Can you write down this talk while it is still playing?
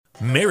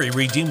Mary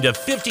redeemed a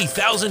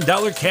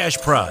 $50,000 cash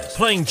prize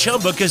playing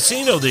Chumba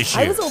Casino this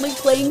year. I was only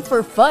playing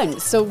for fun,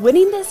 so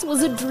winning this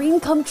was a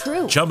dream come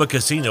true. Chumba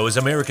Casino is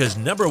America's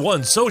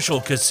 #1 social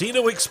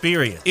casino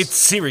experience. It's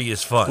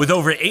serious fun. With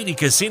over 80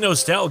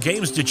 casino-style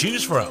games to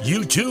choose from,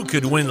 you too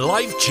could win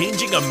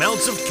life-changing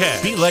amounts of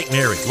cash. Be like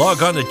Mary.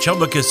 Log on to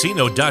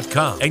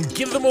ChumbaCasino.com and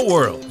give them a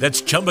whirl.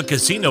 That's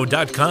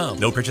ChumbaCasino.com.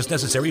 No purchase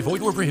necessary.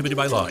 Void where prohibited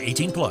by law.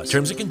 18 plus.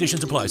 Terms and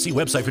conditions apply. See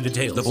website for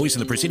details. The voice in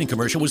the preceding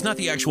commercial was not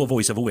the actual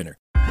voice of a winner.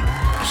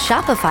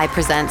 Shopify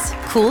presents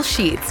cool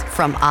sheets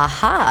from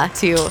aha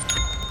to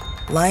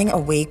lying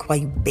awake while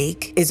you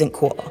bake isn't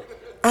cool.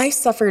 I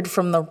suffered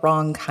from the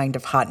wrong kind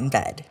of hot in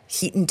bed,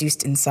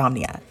 heat-induced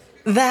insomnia.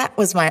 That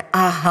was my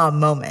aha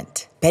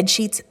moment. Bed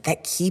sheets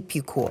that keep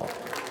you cool.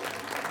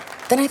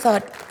 Then I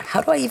thought, how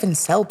do I even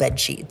sell bed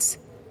sheets?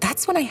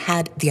 That's when I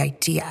had the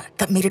idea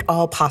that made it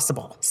all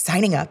possible,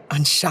 signing up on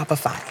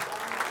Shopify.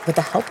 With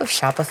the help of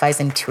Shopify's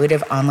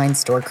intuitive online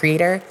store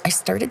creator, I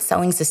started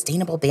selling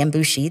sustainable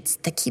bamboo sheets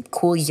that keep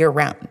cool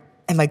year-round.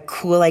 And my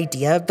cool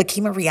idea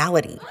became a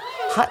reality.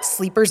 Hot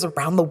sleepers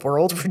around the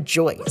world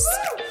rejoice.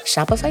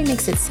 Shopify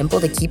makes it simple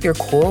to keep your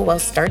cool while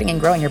starting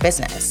and growing your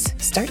business.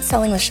 Start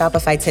selling with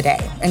Shopify today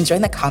and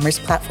join the commerce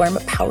platform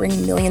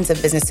powering millions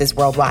of businesses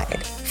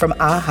worldwide. From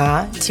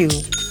aha to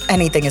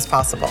anything is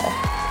possible.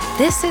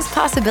 This is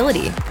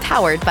Possibility,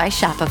 powered by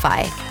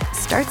Shopify.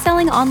 Start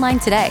selling online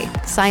today.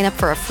 Sign up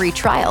for a free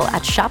trial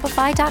at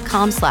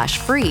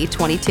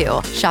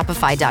shopify.com/free22.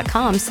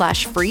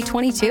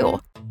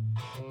 Shopify.com/free22.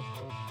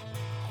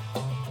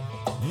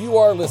 You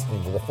are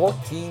listening to the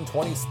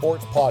 1420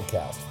 Sports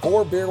Podcast.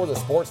 4 beer with a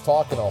sports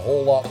talk and a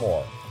whole lot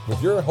more.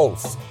 With your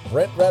hosts,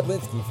 Brent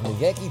Radlinski from the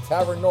Yankee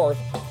Tavern North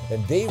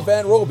and Dave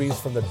Van Robies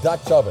from the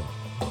Dutch Oven.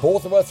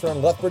 Both of us are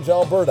in Lethbridge,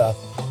 Alberta.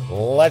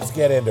 Let's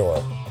get into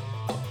it.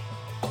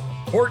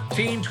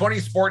 1420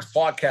 Sports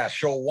Podcast,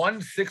 show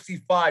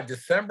 165,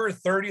 December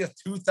 30th,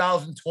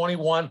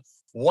 2021.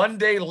 1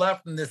 day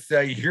left in this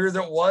year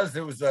that was.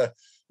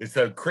 It's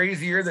a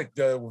crazy year that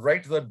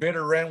right to the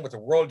bitter end with the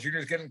World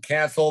Juniors getting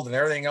canceled and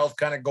everything else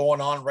kind of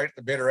going on right at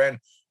the bitter end.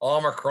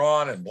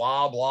 Omicron and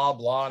blah, blah,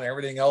 blah, and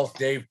everything else,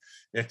 Dave.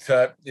 It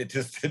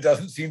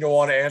doesn't seem to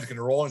want to end. It's going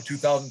to roll in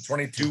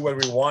 2022, whether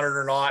we want it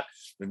or not.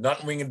 There's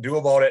nothing we can do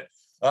about it.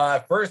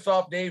 First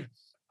off, Dave,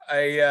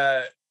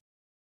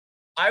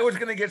 I was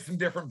going to get some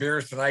different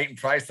beers tonight and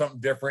try something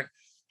different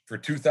for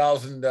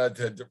 2000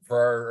 for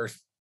our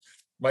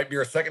might be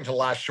our second to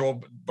last show,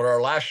 but our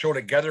last show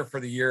together for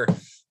the year.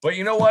 But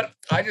you know what?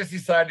 I just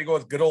decided to go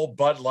with good old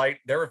Bud Light.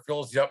 Never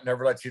fills you up,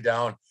 never lets you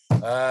down.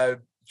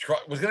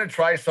 Was going to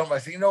try something. I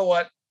said, you know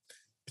what?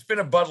 It's been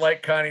a Bud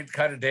Light kind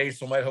of day,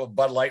 so I might have a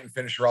Bud Light and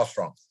finish her off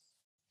strong.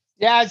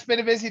 Yeah, it's been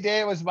a busy day.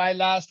 It was my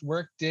last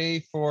work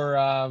day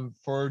for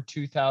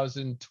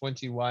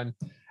 2021.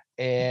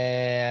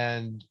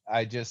 And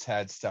I just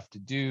had stuff to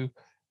do.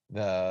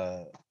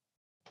 The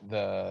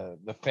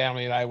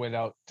family and I went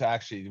out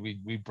to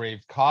we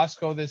braved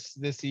Costco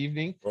this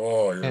evening.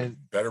 Oh, you're a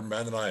better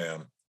man than I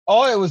am.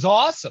 Oh, it was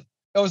awesome.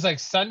 It was like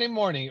Sunday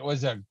morning. It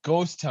was a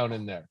ghost town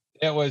in there.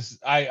 It was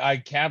I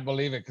can't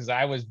believe it because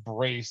I was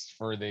braced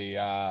for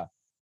the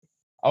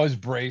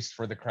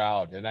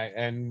crowd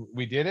and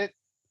we did it.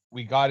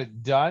 We got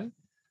it done.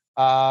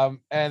 And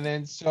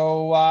then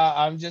so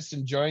I'm just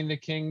enjoying the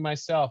king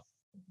myself.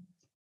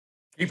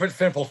 Keep it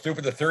simple,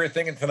 stupid. The third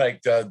thing in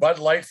tonight, Bud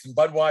Lights and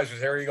Budweisers.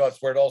 There you go.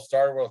 That's where it all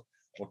started.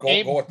 We'll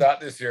go with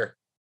that this year.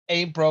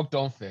 Ain't broke,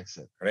 don't fix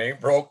it. It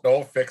ain't broke,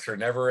 don't fix her.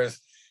 Never is.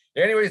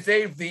 Anyways,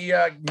 Dave,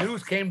 the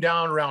news came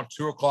down around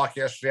 2:00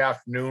 yesterday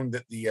afternoon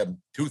that the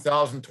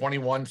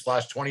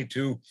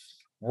 2021/22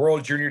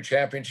 World Junior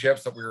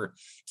Championships that we were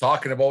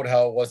talking about,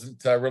 how it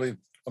wasn't really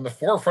on the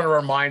forefront of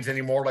our minds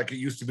anymore like it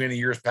used to be in the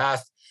years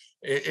past.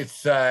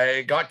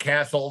 It got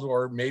canceled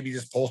or maybe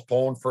just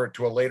postponed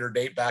to a later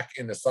date back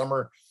in the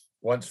summer.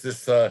 Once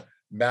this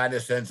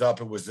madness ends up,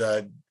 it was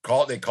they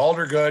called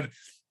her good.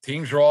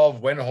 Teams are all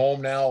went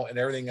home now and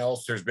everything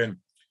else. There's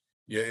been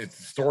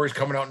it's stories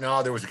coming out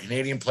now. There was a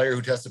Canadian player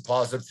who tested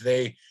positive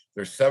today.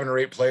 There's 7 or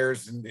 8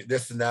 players and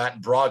this and that,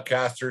 and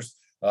broadcasters.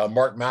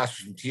 Mark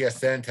Masters from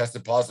TSN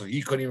tested positive.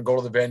 He couldn't even go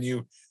to the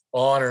venue.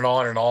 On and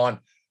on and on.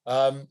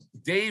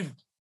 Dave,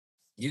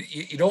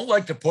 you don't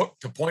like to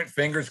point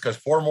fingers because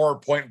 4 more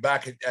point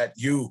back at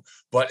you.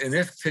 But in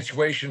this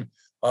situation,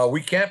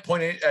 we can't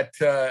point it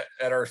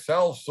at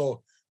ourselves.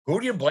 So who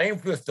do you blame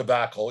for this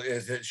debacle?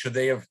 Should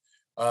they have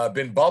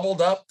been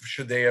bubbled up?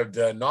 Should they have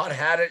not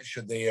had it?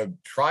 Should they have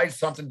tried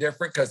something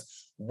different? Because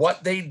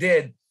what they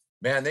did,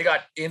 man, they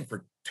got in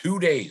for 2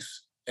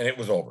 days and it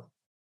was over.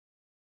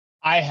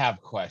 I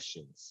have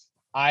questions.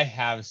 I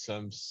have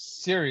some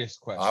serious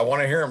questions. I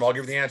want to hear them. I'll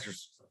give the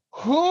answers.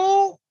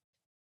 Who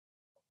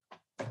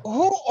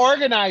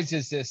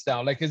organizes this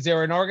now? Like, is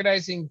there an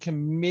organizing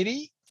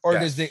committee, or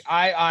does the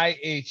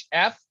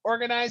IIHF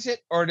organize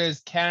it, or does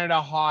Canada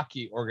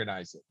Hockey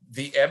organize it?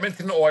 The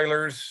Edmonton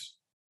Oilers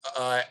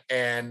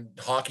and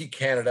Hockey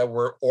Canada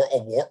were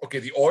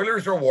the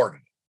Oilers are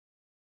awarded,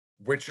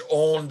 which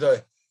owns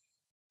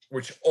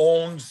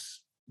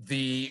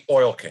the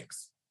Oil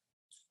Kings.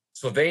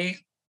 So they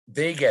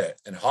get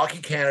it. And Hockey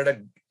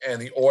Canada and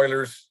the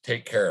Oilers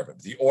take care of it.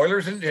 The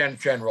Oilers in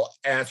general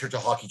answer to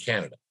Hockey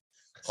Canada.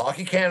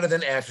 Hockey Canada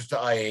then answers to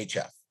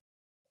IHF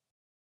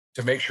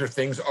to make sure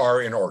things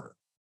are in order.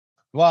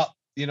 Well,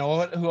 you know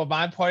what? Who am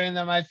I pointing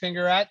my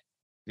finger at?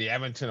 The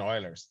Edmonton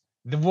Oilers.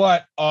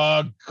 What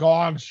a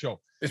gong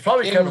show! It's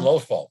probably Kevin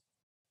Lowe's fault.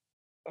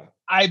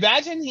 I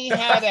imagine he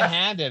had a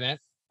hand in it.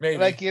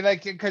 Maybe.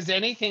 Like, because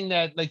anything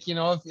that, like, you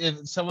know,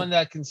 if someone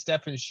that can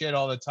step in shit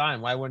all the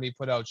time, why wouldn't he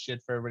put out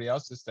shit for everybody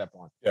else to step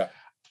on? Yeah.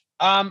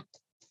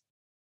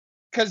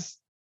 Because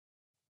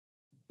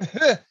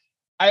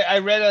I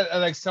read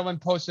like someone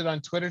posted on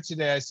Twitter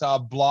today. I saw a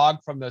blog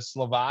from the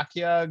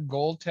Slovakia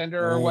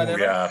goaltender or whatever.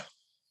 Yeah.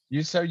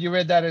 You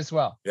read that as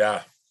well.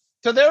 Yeah.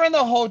 So they're in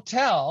the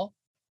hotel,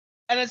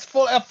 and it's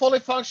a fully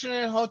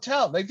functioning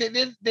hotel. Like they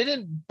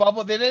didn't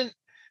bubble.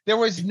 There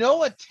was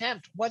no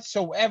attempt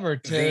whatsoever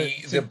to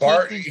the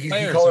bar. He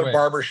called it a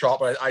barber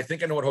shop, but I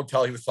think I know what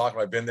hotel he was talking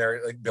about. I've been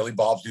there. Like Billy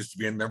Bob's used to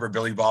be in. Remember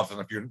Billy Bob's? I don't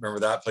know if you remember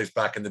that place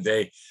back in the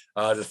day.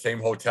 The same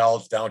hotel.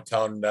 It's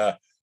downtown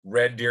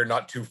Red Deer,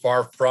 not too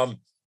far from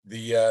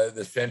the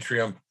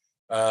Centrium.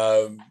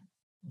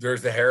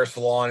 There's the hair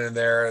salon in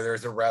there.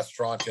 There's a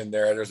restaurant in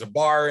there. There's a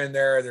bar in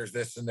there. There's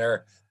this in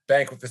there.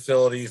 Banquet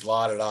facilities,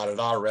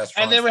 restaurants.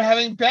 And they were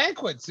having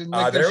banquets. And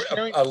like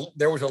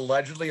there was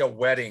allegedly a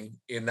wedding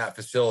in that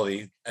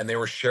facility, and they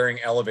were sharing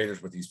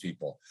elevators with these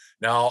people.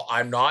 Now,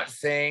 I'm not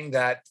saying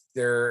that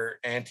they're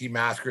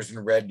anti-maskers in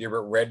Red Deer,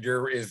 but Red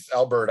Deer is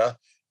Alberta.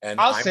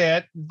 And I'll say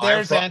it.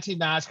 There's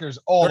anti-maskers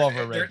all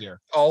over Red Deer.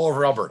 All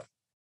over Alberta,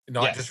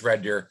 not just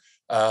Red Deer.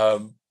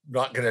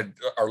 Not going to,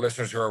 our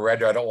listeners who are in Red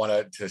Deer, I don't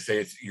want to say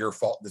it's your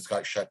fault this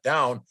got shut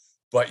down,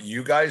 but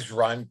you guys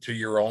run to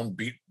your own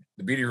beat,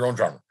 the beat of your own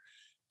drummer.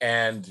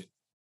 And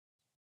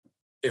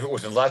if it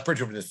was in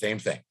Lethbridge, it would be the same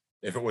thing.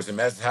 If it was in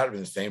Medicine Hat, it would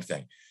be the same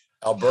thing.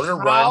 Alberta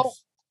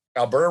runs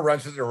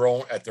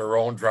at their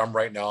own drum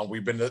right now.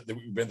 We've been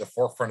the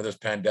forefront of this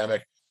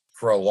pandemic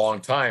for a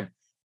long time.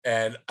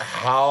 And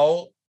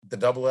how the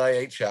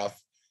IIHF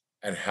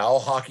and how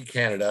Hockey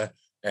Canada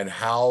and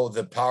how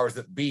the powers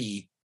that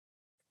be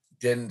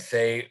didn't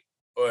say,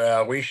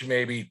 we should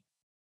maybe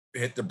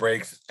hit the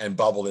brakes and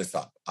bubble this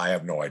up. I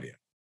have no idea.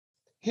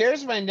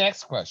 Here's my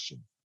next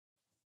question.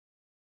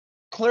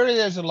 Clearly,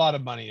 there's a lot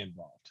of money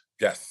involved.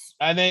 Yes.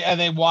 And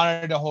they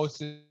wanted to host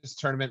this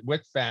tournament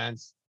with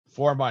fans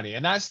for money.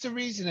 And that's the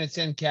reason it's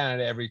in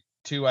Canada every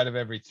 2 out of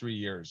every 3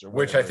 years.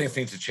 Which I think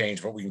needs to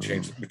change, but we can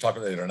change. We talked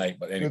about it the other night,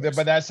 but anyways.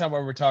 But that's not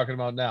what we're talking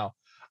about now.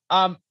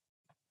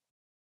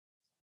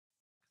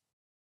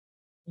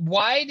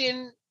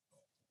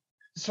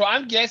 So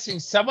I'm guessing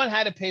someone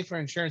had to pay for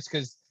insurance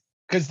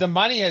because the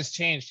money has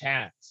changed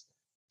hands.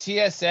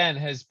 TSN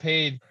has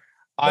paid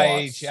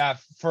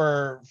IHF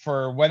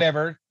for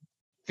whatever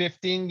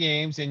 15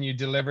 games, and you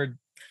delivered.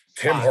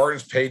 Tim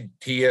Hortons paid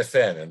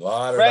TSN and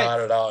on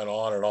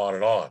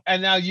and on.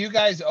 And now you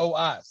guys owe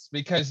us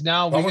because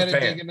now we got to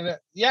dig into that.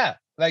 Yeah,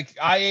 like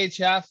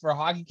IHF or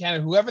Hockey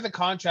Canada, whoever the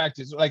contract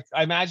is. Like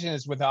I imagine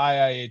it's with the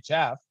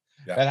IIHF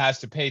that has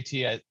to pay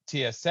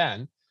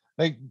TSN.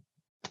 Like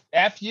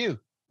F you.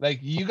 Like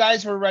you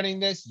guys were running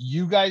this,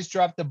 you guys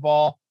dropped the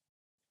ball.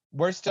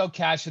 We're still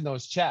cashing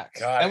those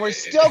checks, and we're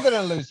still going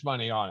to lose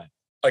money on it.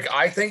 Like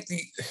I think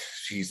the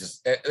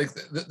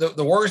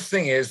worst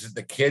thing is that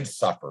the kids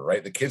suffer,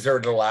 right? The kids are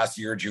in the last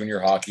year of junior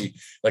hockey.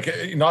 Like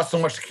not so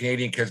much the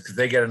Canadian kids because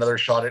they get another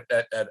shot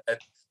at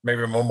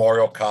maybe a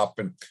Memorial Cup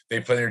and they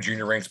play in their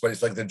junior ranks. But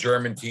it's like the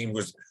German team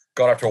who's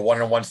got off to a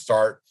 1-1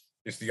 start.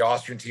 It's the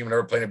Austrian team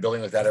never playing a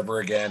building like that ever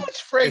again. How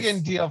much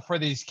friggin' deal for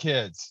these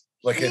kids?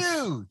 Like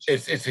huge.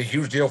 It's a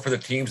huge deal for the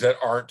teams that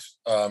aren't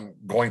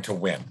going to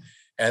win,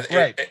 and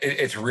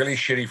it's really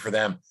shitty for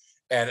them.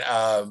 And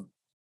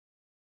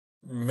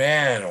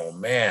man, oh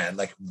man,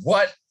 like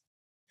what?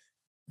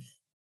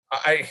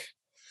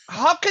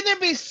 How can there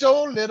be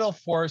so little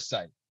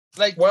foresight?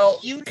 Like, well,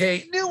 you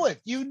knew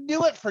it. You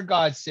knew it for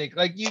God's sake.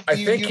 Like you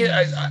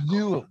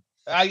knew it.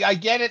 I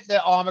get it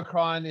that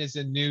Omicron is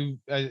a new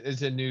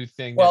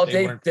thing. Well,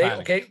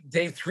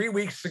 Dave, 3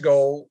 weeks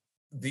ago,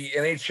 the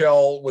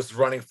NHL was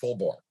running full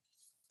bore.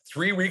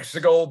 3 weeks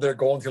ago, they're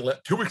going to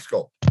 2 weeks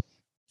ago,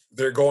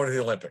 they're going to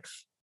the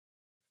Olympics.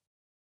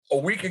 A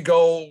week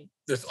ago,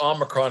 this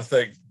Omicron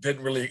thing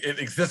it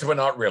existed, but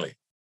not really.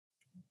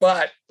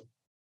 But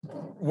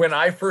when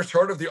I first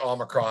heard of the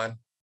Omicron,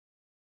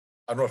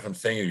 I don't know if I'm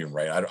saying it even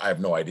right. I have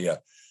no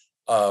idea.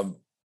 I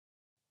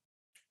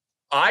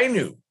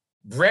knew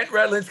Brent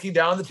Radlinski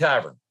down the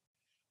tavern.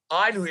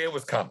 I knew it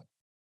was coming.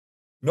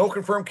 No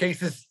confirmed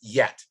cases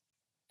yet.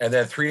 And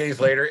then 3 days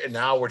later, and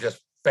now we're just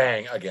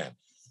bang again.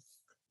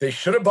 They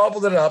should have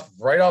bubbled it up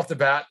right off the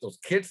bat. Those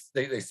kids,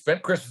 they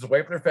spent Christmas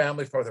away from their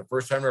families for the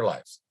first time in their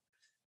lives.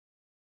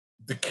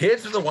 The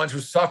kids are the ones who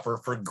suffer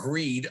for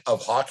greed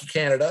of Hockey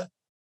Canada,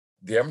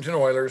 the Edmonton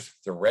Oilers,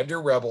 the Red Deer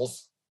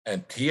Rebels,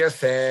 and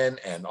TSN,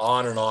 and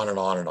on and on and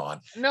on and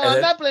on. No, I'm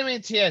not blaming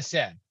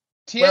TSN.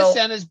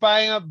 TSN is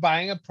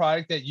buying a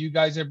product that you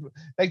guys are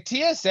like.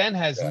 TSN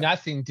has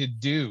nothing to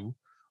do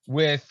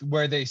with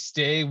where they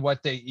stay,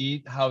 what they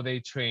eat, how they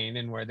train,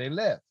 and where they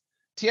live.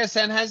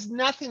 TSN has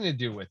nothing to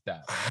do with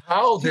that.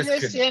 How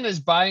TSN is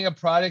buying a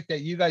product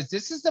that you guys,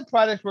 this is the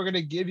product we're going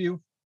to give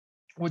you.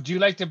 Would you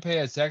like to pay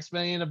us X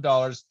million of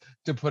dollars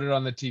to put it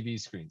on the TV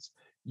screens?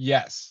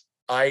 Yes.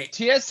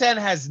 TSN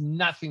has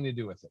nothing to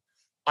do with it.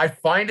 I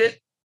find it.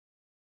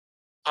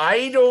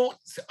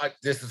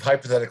 This is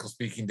hypothetical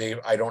speaking, Dave.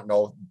 I don't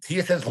know.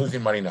 TSN's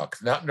losing money now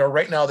because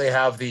right now they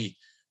have the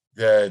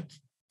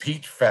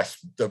Peach Fest,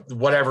 the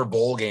whatever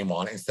bowl game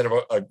on instead of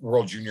a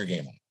World Junior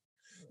game on.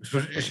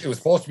 It was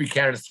supposed to be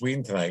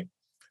Canada-Sweden tonight.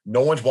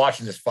 No one's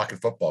watching this fucking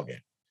football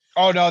game.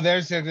 Oh no,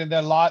 there's a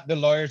lot. The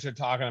lawyers are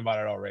talking about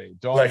it already.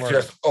 Don't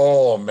worry.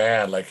 Oh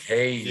man,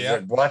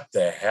 what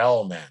the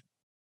hell, man?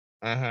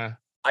 Uh-huh.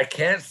 I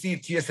can't see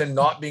TSN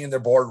not being in their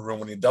boardroom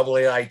when the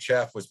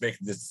AIHF was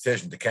making this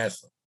decision to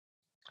cancel.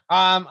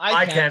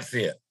 I can't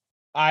see it.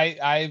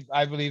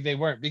 I believe they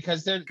weren't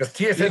because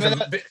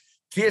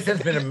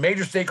TSN's been a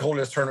major stakeholder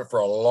in this tournament for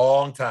a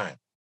long time.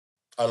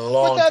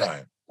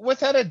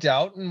 Without a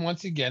doubt. And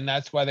once again,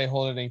 that's why they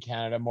hold it in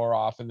Canada more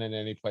often than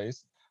any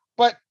place.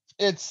 But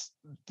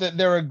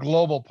they're a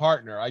global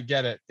partner. I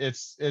get it.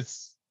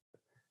 It's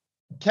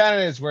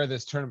Canada is where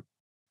this tournament,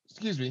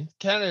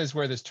 Canada is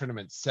where this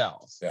tournament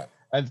sells. Yeah.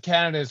 And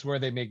Canada is where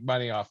they make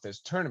money off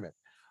this tournament.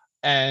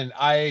 And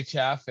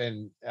IHF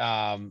and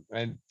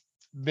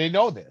they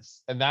know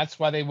this. And that's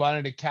why they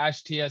wanted to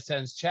cash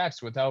TSN's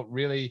checks without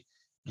really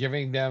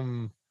giving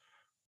them.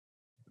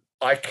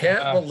 I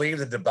can't believe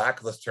the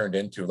debacle this turned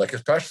into,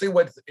 especially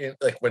when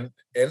the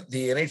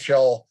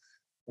NHL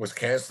was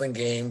canceling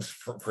games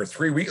for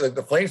 3 weeks. Like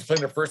the Flames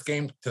playing their first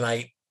game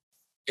tonight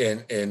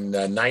in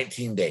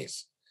 19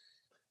 days.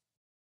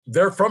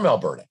 They're from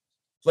Alberta.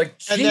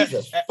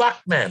 Jesus,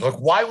 fuck, man.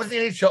 Why was the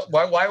NHL?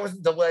 Why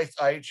wasn't the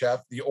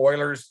IHF, the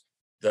Oilers,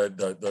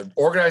 the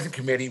organizing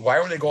committee? Why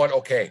were they going?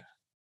 Okay,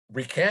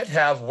 we can't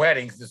have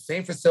weddings in the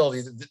same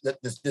facility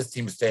that this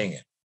team is staying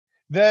in.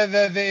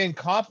 The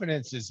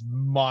incompetence is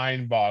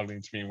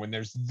mind-boggling to me when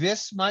there's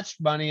this much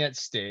money at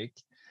stake.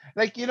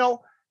 Let's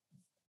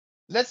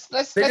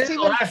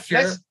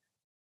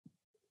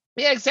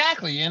yeah,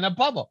 exactly, in a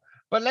bubble.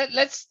 But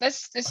let's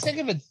think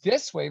of it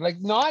this way.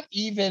 Not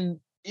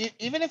even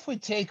if we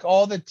take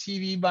all the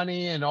TV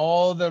money and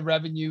all the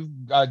revenue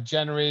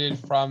generated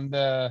from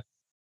the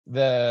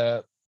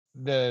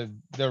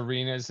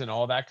arenas and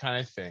all that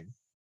kind of thing,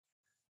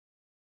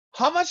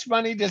 how much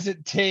money does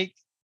it take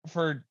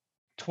for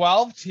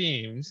 12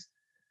 teams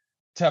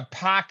to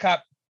pack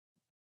up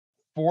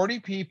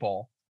 40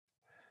 people,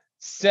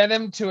 send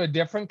them to a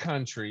different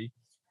country,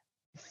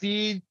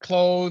 feed,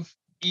 clothe,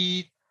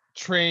 eat,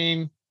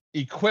 train,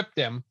 equip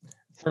them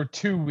for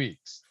 2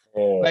 weeks?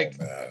 Oh, man.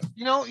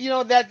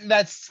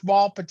 That's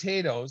small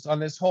potatoes on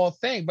this whole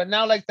thing. But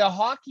now, the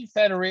hockey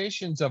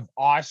federations of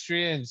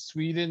Austria and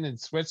Sweden and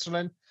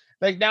Switzerland,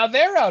 now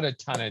they're out a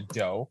ton of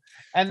dough,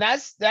 and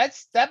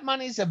that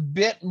money's a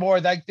bit more.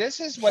 This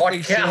is what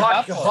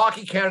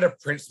Hockey Canada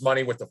prints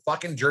money with the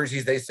fucking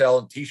jerseys they sell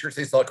and T-shirts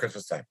they sell at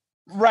Christmas time.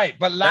 Right,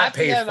 but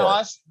Latvia and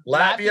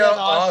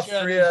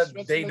Austria,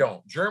 they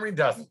don't. Germany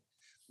doesn't.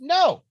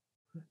 No,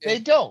 they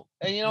don't.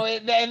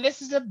 And and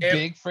this is a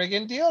big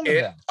friggin' deal to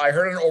them. I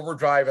heard an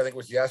overdrive. I think it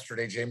was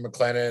yesterday. Jamie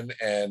McLennan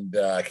and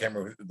I can't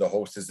remember who the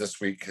host is this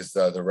week because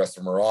the rest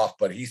of them are off.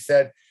 But he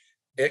said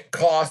it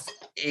costs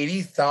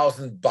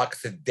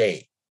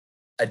 $80,000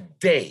 a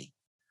day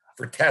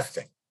for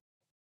testing,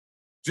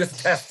 just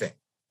testing.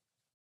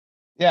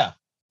 Yeah.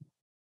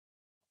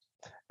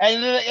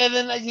 And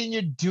then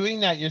you're doing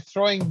that, you're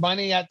throwing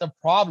money at the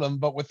problem,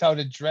 but without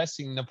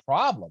addressing the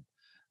problem.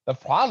 The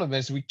problem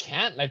is we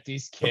can't let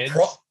these kids.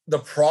 The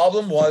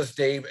problem was,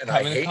 Dave, and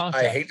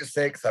I hate to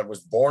say it because I was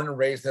born and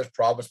raised in this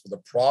province, but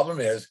the problem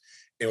is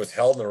it was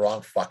held in the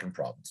wrong fucking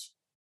province.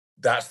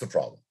 That's the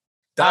problem.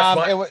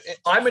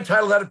 I'm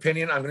entitled to that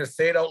opinion. I'm going to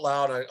say it out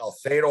loud. I'll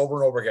say it over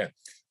and over again.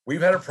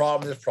 We've had a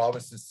problem in this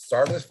province since the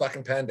start of this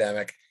fucking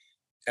pandemic,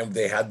 and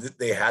they had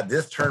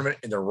this tournament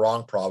in the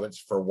wrong province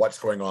for what's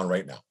going on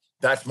right now.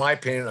 That's my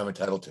opinion. I'm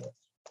entitled to it.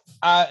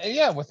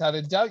 Yeah, without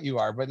a doubt you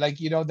are. But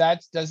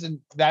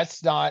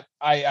that's not,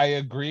 I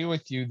agree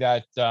with you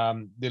that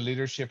the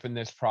leadership in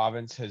this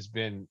province has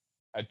been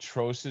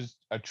atrocious,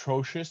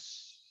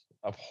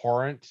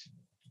 abhorrent,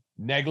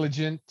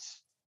 negligent,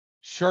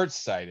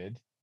 short-sighted,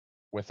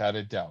 without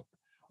a doubt.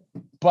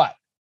 But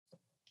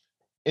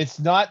it's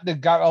not the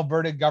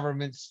Alberta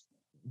government's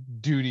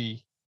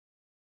duty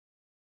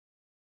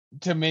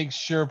to make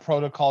sure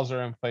protocols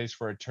are in place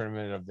for a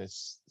tournament of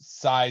this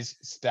size,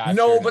 stature.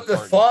 No, but the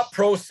thought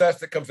process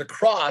that comes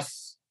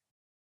across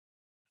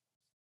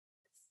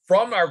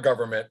from our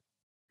government,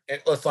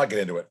 let's not get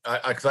into it.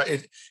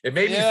 It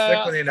made me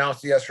sick when they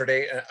announced it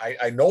yesterday. And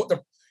I know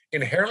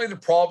inherently the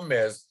problem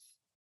is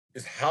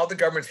how the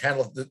government's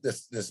handled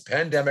this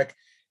pandemic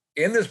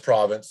in this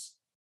province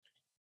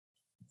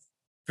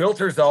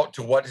filters out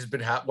to what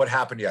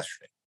happened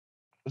yesterday.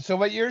 So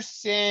what you're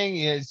saying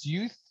is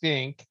you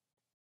think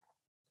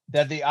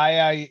that the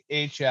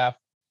IIHF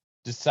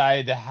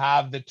decided to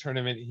have the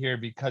tournament here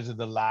because of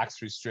the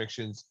lax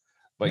restrictions,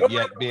 but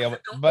yet be able,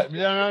 but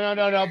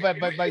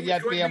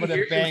yet be able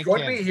to bank in.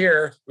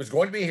 It was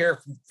going to be here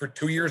for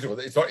 2 years ago.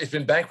 It's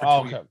been banked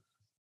for 2 years.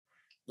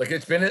 Like,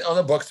 it's been on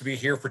the books to be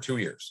here for 2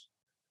 years.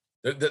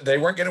 They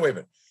weren't getting away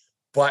with it.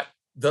 But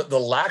the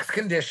lax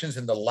conditions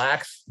and the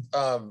lax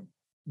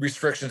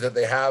restrictions that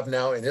they have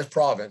now in this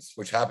province,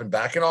 which happened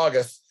back in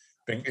August,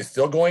 is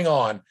still going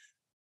on.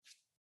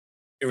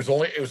 It was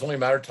only a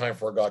matter of time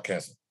before it got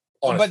canceled.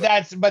 Honestly.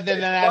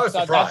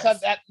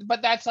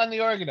 But that's on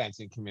the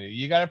organizing committee.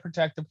 You got to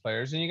protect the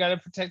players and you got to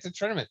protect the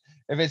tournament.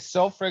 If it's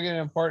so friggin'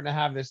 important to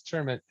have this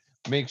tournament,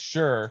 make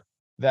sure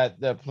that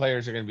the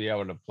players are going to be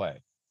able to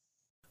play.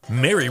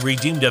 Mary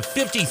redeemed a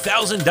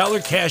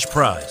 $50,000 cash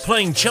prize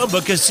playing Chumba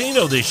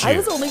Casino this year. I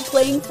was only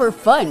playing for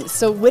fun,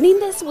 so winning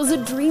this was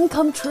a dream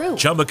come true.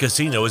 Chumba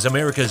Casino is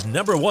America's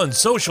 #1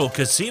 social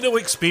casino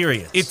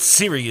experience. It's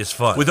serious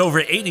fun. With over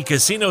 80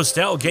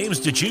 casino-style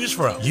games to choose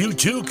from, you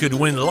too could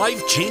win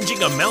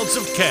life-changing amounts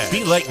of cash.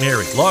 Be like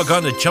Mary. Log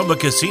on to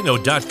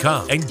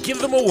ChumbaCasino.com and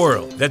give them a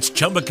whirl. That's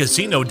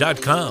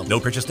ChumbaCasino.com. No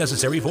purchase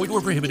necessary. Void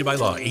or prohibited by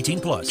law.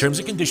 18+. Terms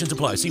and conditions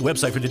apply. See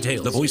website for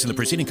details. The voice in the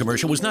preceding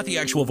commercial was not the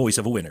actual voice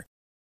of a winner.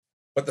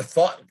 But the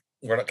thought,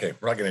 we're not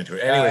getting into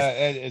it.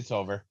 Anyways, it's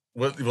over.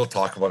 We'll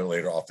talk about it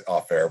later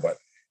off air. But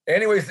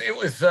anyways, it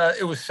was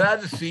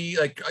sad to see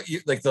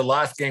like the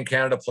last game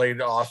Canada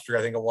played Austria,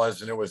 I think it was,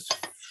 and it was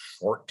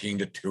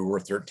 14-2 or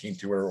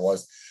 13-2, whatever it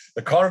was.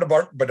 The Connor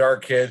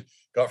Bedard kid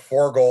got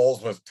 4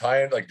 goals, was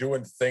tying, like,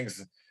 doing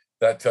things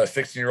that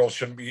 16-year-olds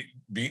shouldn't be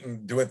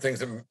beaten, doing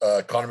things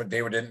that Connor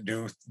McDavid didn't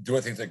do,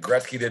 doing things that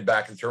Gretzky did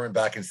back in tournament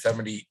back in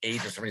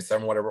 78 or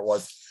 77, whatever it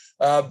was.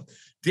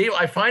 Dave,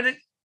 I find it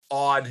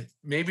odd,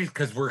 maybe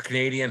because we're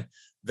Canadian,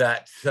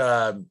 that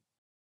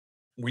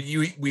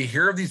we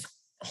hear of these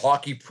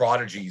hockey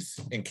prodigies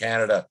in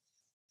Canada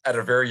at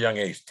a very young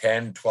age,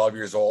 10, 12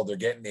 years old. They're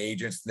getting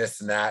agents,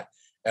 this and that.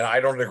 And I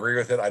don't agree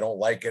with it. I don't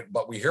like it.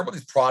 But we hear about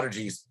these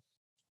prodigies,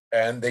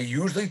 and they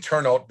usually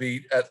turn out to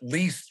be at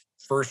least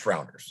first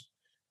rounders.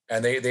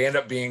 And they end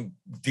up being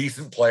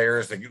decent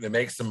players. They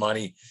make some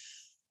money.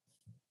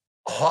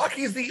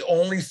 Hockey is the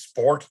only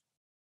sport,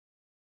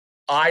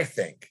 I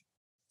think,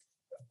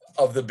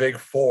 of the big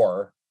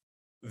four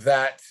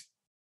that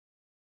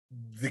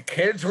the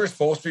kids who are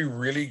supposed to be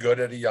really good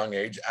at a young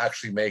age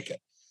actually make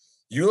it.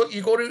 You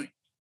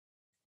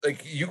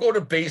go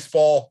to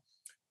baseball,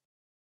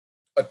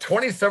 a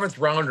 27th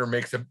rounder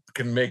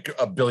can make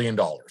 $1 billion.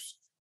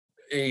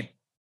 A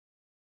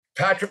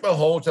Patrick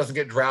Mahomes doesn't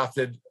get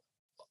drafted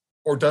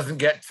or doesn't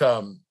get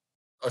a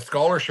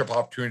scholarship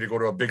opportunity to go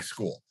to a big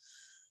school.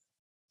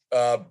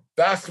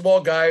 Basketball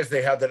guys,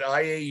 they have that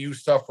IAU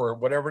stuff or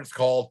whatever it's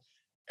called.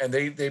 And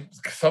they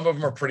some of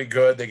them are pretty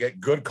good. They get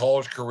good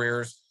college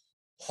careers.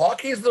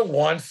 Hockey is the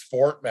one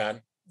sport,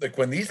 man. Like,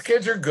 when these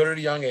kids are good at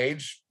a young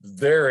age,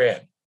 they're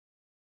in.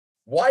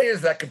 Why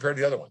is that compared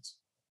to the other ones?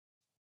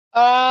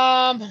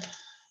 Well,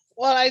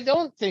 I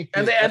don't think.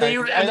 And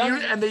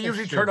they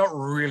usually turn out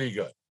really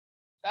good.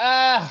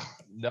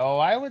 No,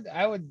 I would.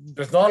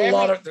 There's not a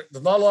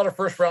lot of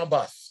first round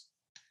busts.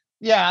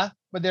 Yeah,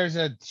 but there's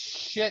a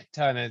shit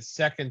ton of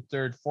second,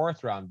 third,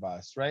 fourth round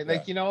busts, right?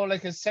 Like,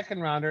 like a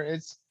second rounder.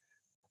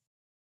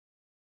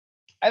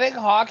 I think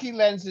hockey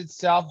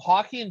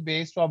and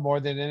baseball more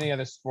than any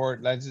other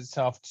sport lends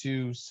itself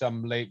to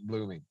some late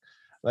blooming.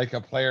 Like,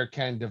 a player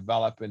can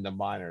develop in the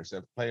minors.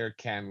 A player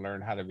can learn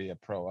how to be a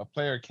pro. A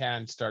player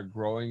can start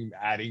growing,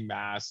 adding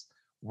mass,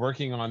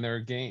 working on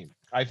their game.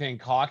 I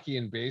think hockey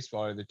and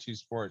baseball are the two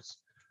sports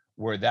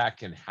where that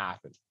can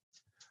happen.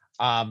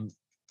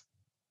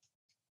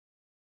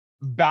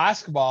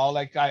 Basketball,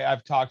 like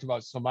I've talked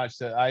about so much,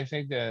 that I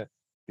think the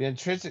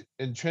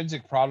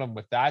intrinsic problem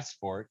with that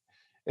sport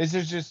is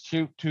there's just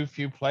too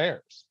few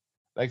players.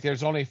 Like,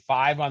 there's only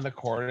 5 on the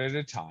court at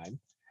a time,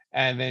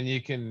 and then you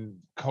can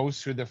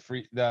coast through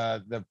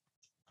the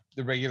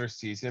regular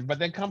season. But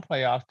then come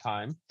playoff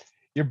time,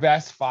 your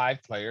best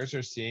 5 players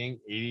are seeing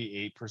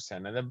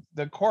 88% of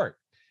the court.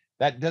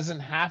 That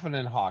doesn't happen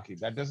in hockey.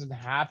 That doesn't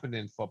happen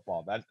in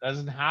football. That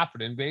doesn't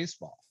happen in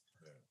baseball.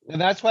 And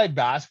that's why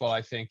basketball,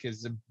 I think,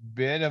 is a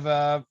bit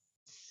of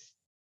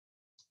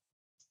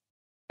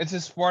it's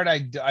a sport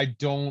I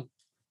don't.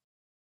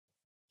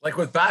 Like,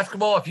 with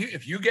basketball,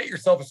 if you get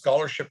yourself a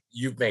scholarship,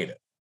 you've made it.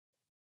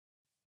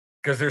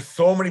 Because there's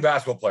so many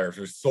basketball players,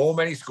 there's so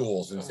many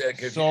schools, and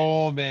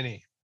so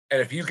many.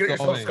 And if you get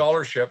yourself a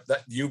scholarship,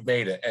 that you've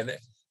made it.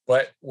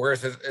 But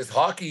whereas as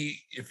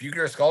hockey, if you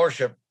get a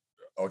scholarship,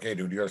 okay,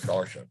 dude, you got a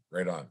scholarship,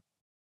 right on.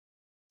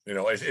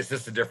 It's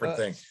just a different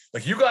thing.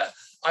 Like,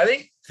 I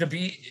think, to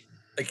be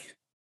like,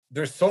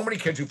 there's so many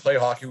kids who play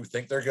hockey who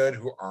think they're good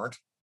who aren't.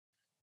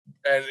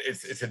 And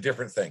it's a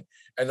different thing.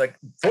 And like,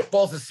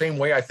 football's the same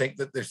way. I think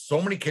that there's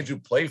so many kids who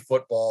play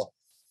football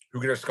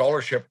who get a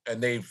scholarship,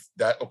 and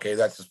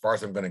that's as far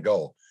as I'm going to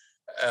go.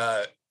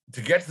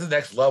 To get to the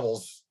next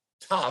level's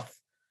tough.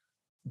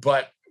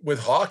 But with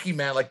hockey,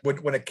 man, like,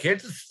 when a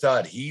kid's a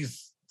stud,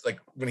 he's like,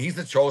 when he's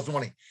the chosen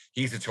one,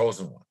 he's the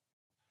chosen one.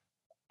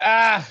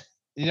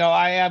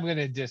 I am going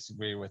to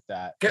disagree with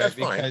that. Okay, that's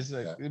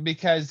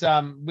because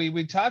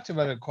we talked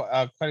about it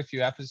quite a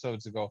few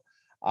episodes ago.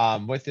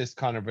 With this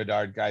Connor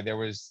Bedard guy, there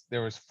was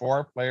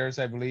 4 players,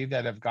 I believe,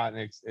 that have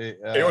gotten.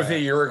 It was a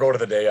year ago to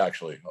the day,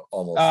 actually,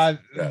 almost.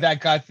 That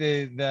got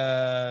the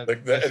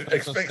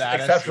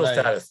exceptional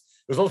status.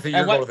 It was almost a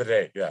year ago to the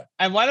day. Yeah.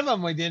 And one of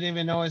them, we didn't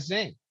even know his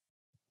name.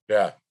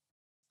 Yeah.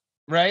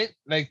 Right?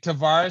 Like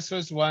Tavares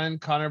was one,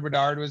 Connor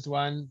Bedard was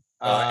one.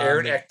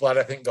 Aaron Ekblad,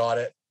 I think, got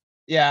it.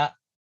 Yeah.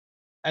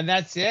 And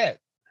that's it.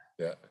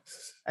 Yeah.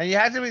 And you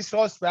had to be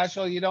so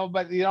special,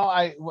 but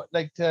I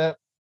like to,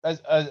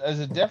 as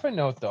a different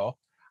note though,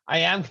 I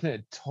am going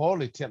to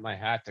totally tip my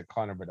hat to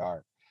Connor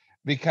Bedard,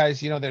 because,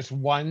 there's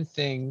one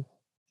thing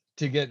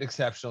to get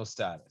exceptional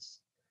status.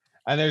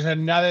 And there's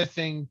another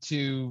thing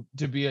to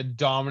be a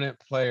dominant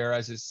player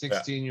as a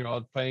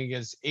 16-year-old playing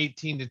against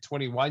 18 to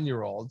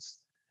 21-year-olds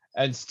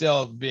and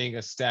still being a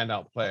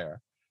standout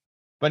player.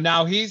 But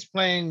now he's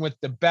playing with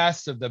the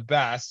best of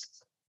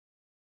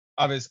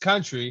of his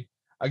country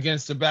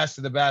against the best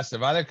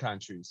of other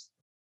countries.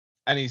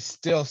 And he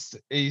still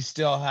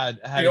had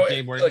a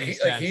game where he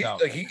stands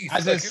out.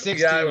 As a 16-year-old.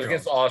 Yeah, it was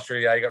against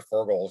Austria. Yeah, he got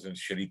 4 goals in a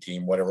shitty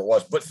team, whatever it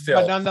was. But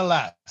still. But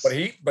nonetheless.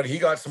 But he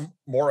got some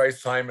more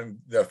ice time in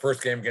the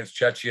first game against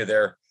Czechia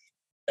there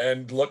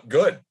and looked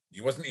good. He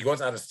wasn't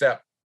out of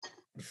step.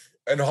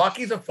 And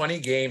hockey's a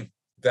funny game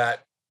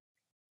that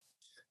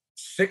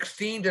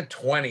 16 to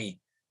 20,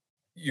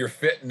 you're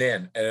fitting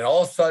in. And then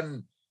all of a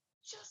sudden,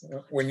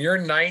 when you're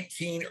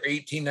 19 or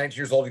 18, 19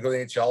 years old, you go to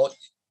the NHL,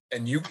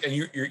 and you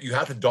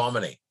have to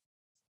dominate.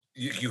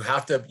 You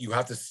have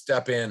to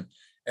step in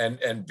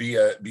and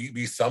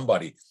be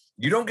somebody.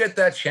 You don't get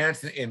that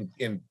chance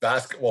in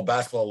basketball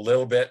a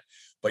little bit,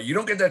 but you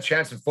don't get that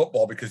chance in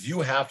football because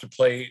you have to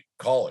play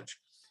college.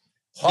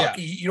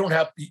 Hockey,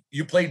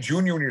 you play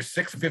junior when you're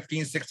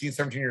 15, 16,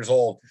 17 years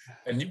old.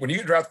 And when you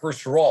get drafted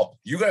first overall,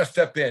 you got to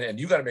step in and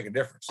you got to make a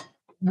difference.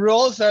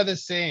 Rules are the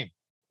same.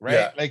 Right.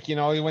 Yeah. Like,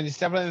 when you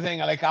step into the thing,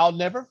 like, I'll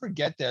never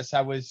forget this.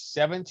 I was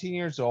 17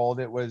 years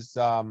old. It was,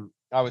 I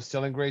was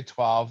still in grade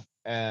 12,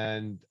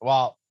 and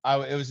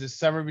it was the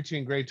summer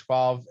between grade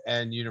 12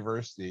 and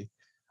university.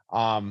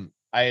 I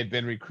had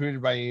been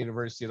recruited by a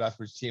University of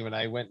Lethbridge team, and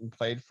I went and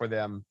played for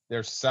them,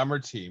 their summer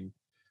team,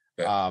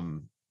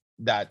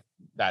 that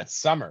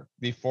summer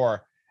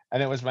before.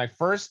 And it was my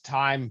first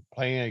time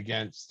playing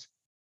against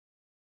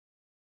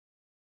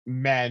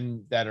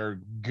men that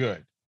are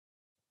good.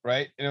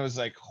 Right. And it was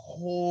like,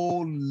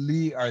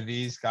 holy, are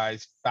these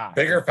guys fast?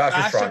 Bigger,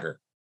 faster, stronger.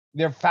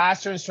 They're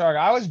faster and stronger.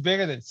 I was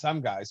bigger than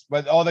some guys,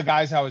 but all the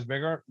guys I was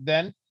bigger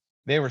than,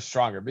 they were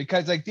stronger,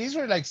 because like these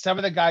were like some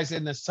of the guys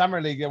in the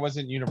summer league. It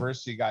wasn't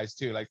university guys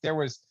too. Like there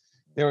was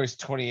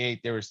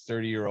 28, there was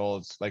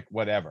 30-year-olds, like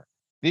whatever.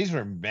 These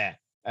were men,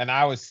 and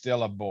I was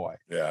still a boy.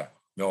 Yeah.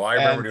 No, I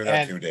remember doing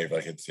that too, Dave.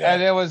 Like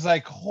and it was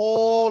like,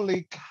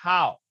 holy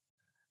cow.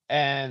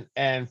 And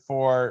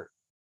for,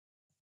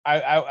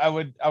 I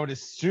would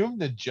assume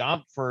the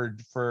jump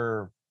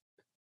for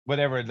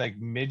whatever, like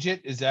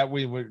midget, is that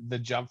the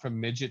jump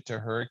from midget to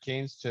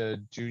Hurricanes to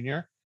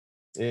junior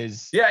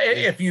is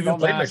if you even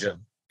play midget.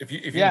 If you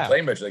even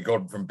play midget, they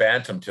go from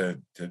bantam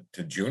to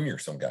junior.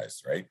 Some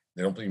guys, right?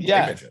 They don't even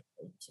play midget.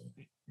 So.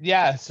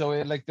 Yeah, so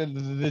like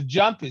the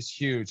jump is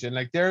huge, and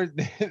like they're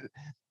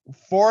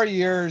 4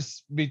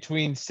 years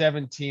between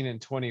 17 and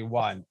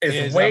 21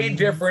 is way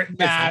different.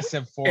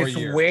 Massive 4 years.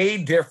 It's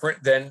way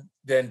different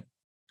than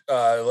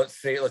let's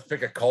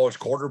pick a college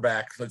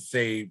quarterback. Let's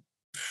say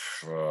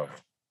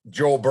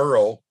Joe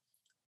Burrow,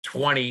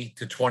 20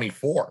 to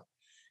 24.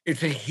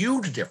 It's a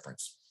huge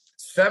difference.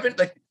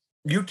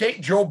 You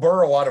take Joe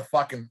Burrow out of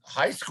fucking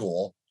high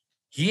school,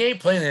 he ain't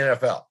playing in the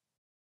NFL.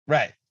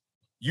 Right.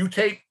 You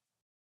take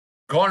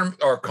Connor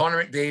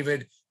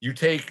McDavid, you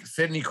take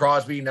Sidney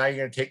Crosby, now you're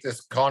going to take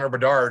this Connor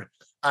Bedard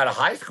out of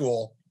high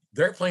school,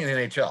 they're playing in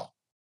the NHL.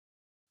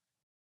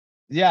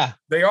 Yeah.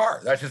 They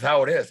are. That's just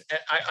how it is. And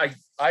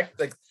I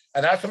like,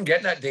 and that's what I'm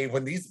getting at, Dave.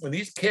 When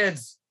these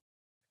kids,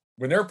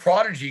 when they're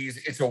prodigies,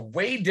 it's a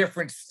way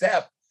different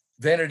step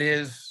than it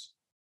is.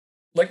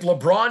 Like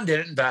LeBron did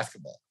it in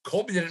basketball.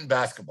 Kobe did it in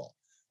basketball.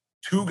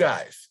 2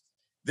 guys.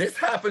 This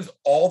happens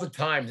all the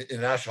time in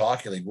the National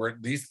Hockey League, where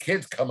these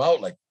kids come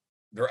out like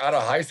they're out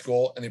of high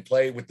school and they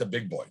play with the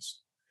big boys.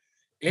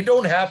 It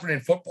don't happen in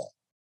football.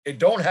 It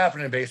don't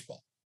happen in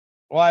baseball.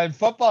 Well, in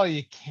football,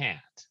 you can't.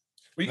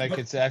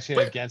 It's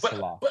actually against the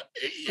law. But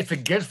it's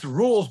against the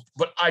rules,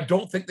 but I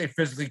don't think they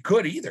physically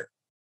could either.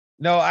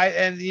 No,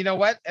 and you know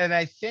what? And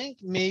I think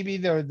maybe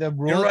the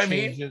rule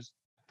changes.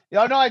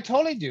 No, I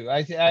totally do.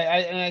 I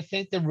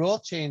think the rule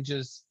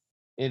changes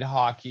in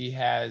hockey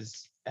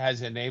has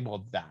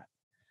enabled that,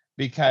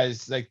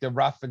 because like the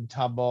rough and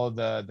tumble,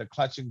 the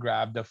clutch and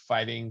grab, the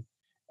fighting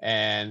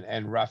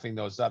and roughing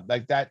those up,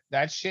 like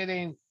that shit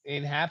ain't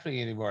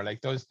happening anymore.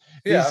 Like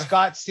these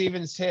Scott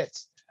Stevens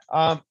hits.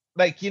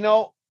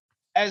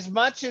 As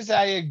much as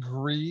I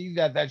agree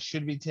that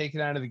should be taken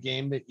out of the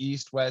game, the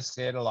east-west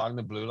hit along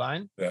the blue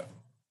line. Yeah.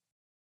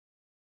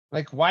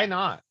 Like, why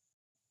not?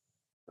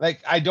 Like,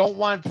 I don't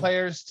want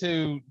players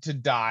to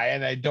die,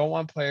 and I don't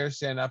want players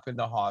to end up in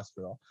the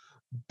hospital.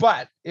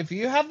 But if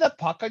you have the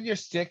puck on your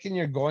stick and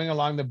you're going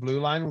along the blue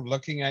line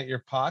looking at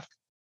your puck,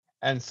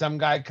 and some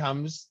guy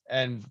comes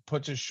and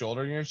puts his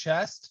shoulder in your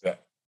chest,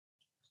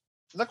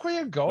 look where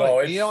you're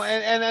going.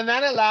 And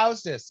that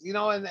allows this,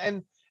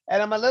 and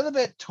I'm a little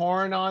bit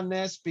torn on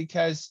this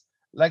because,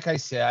 like I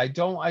said, I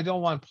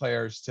don't want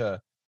players to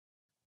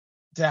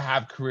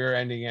have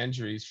career-ending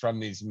injuries from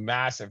these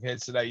massive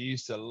hits that I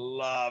used to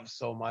love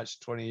so much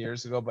 20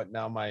 years ago, but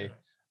now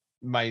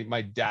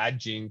my dad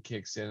gene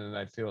kicks in and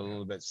I feel a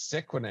little bit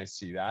sick when I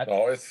see that.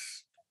 Oh,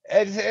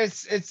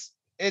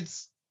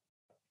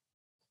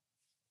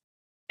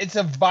 it's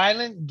a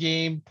violent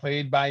game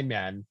played by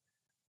men,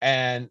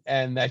 and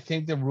I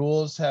think the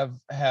rules have,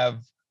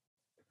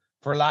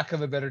 for lack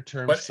of a better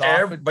term,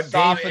 softened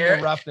the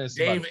roughness.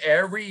 Dave,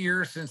 every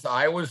year since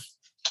I was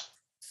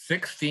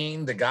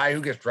 16, the guy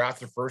who gets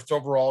drafted first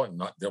overall,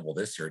 and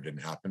this year it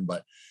didn't happen,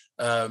 but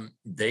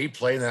they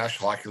play in the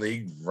National Hockey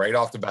League right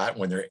off the bat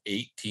when they're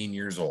 18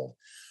 years old.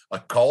 A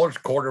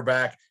college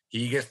quarterback,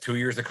 he gets 2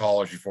 years of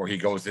college before he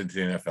goes into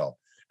the NFL.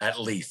 At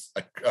least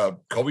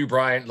Kobe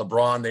Bryant,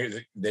 LeBron,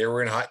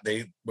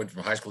 they went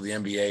from high school to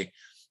the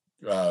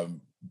NBA.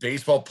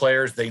 Baseball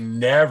players, they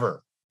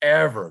never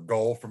ever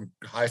go from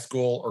high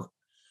school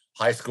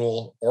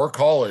or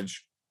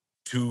college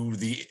to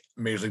the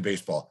Major League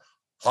Baseball.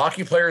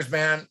 Hockey players,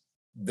 man,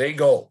 they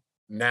go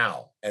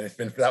now, and it's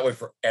been that way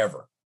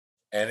forever.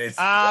 And it's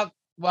well,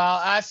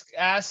 ask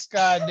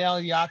Neil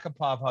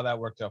Yakupov how that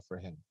worked out for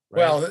him. Right?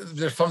 Well,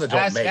 there's some that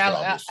don't make it,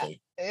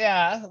 obviously.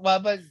 Yeah, well,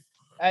 but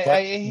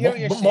I hear what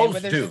you're saying,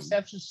 but there's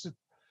exceptions to.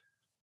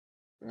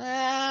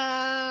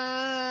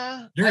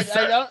 I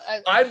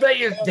bet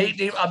you,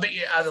 Dave. I bet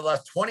you, out of the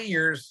last 20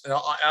 years, and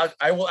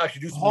I will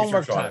actually do some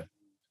research on it.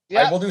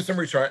 Yep. I will do some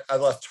research. Out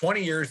of the last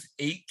 20 years,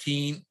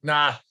 16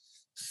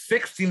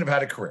 have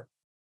had a career.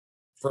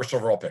 First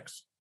overall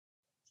picks.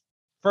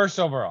 First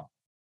overall,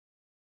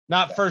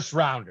 not first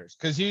rounders,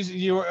 because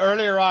you were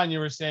earlier on. You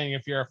were saying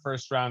if you're a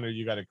first rounder,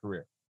 you got a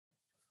career.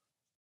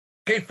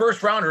 Okay,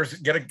 first rounders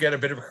get a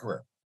bit of a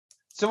career.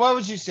 So what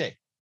would you say?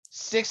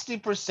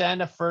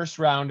 60% of first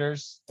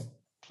rounders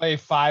play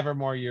 5 or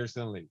more years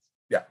in the league.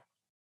 Yeah,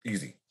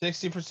 easy.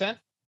 60%?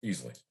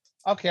 Easily.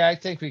 Okay, I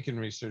think we can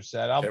research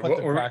that. I'll put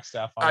the crack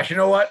staff on. Actually,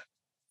 you know what?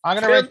 I'm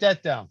going to write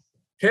that down.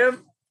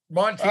 Tim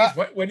Monteith,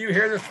 when you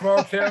hear this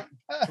tomorrow, Tim,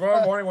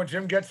 tomorrow morning when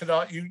Jim gets it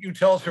out, you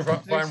tell us if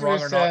I'm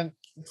wrong or not.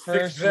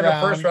 6%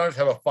 of first rounders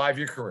have a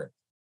 5-year career.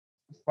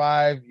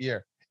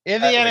 5-year.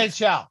 In the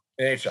NHL.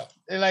 NHL.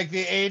 Like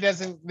the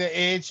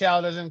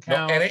AHL doesn't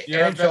count. No,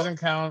 Europe doesn't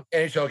count.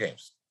 NHL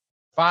games.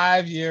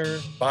 5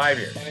 years. 5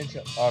 years.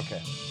 NHL.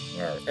 Okay.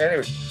 All right.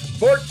 Anyways,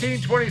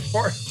 1420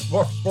 Sports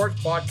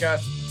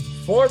Podcast.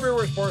 4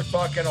 Brewer Sports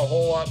Talk and a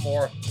whole lot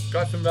more.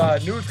 Got some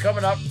news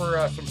coming up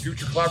for some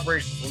future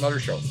collaborations with other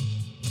shows.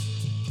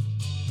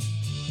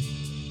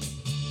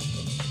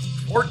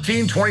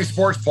 1420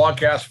 Sports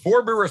Podcast.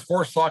 4 Brewer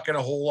Sports Talk and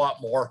a whole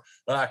lot more.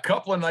 A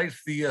couple of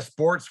nights, the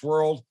sports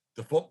world,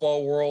 the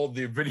football world,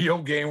 the video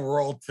game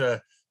world,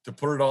 to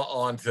put it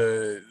on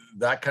to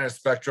that kind of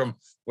spectrum,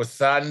 was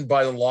saddened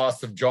by the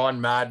loss of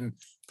John Madden,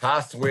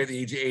 passed away at the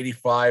age of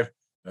 85,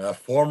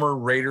 former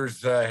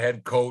Raiders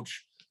head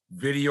coach,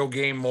 video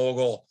game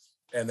mogul,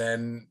 and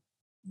then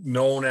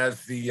known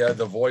as the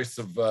voice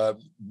of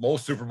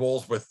most Super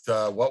Bowls with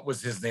what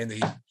was his name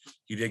that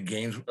he did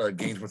games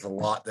with a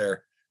lot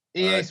there.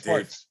 EA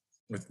Sports.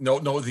 With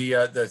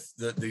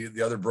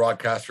the other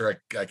broadcaster,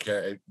 I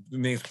can't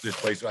names this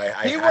place. I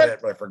had it,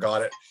 but I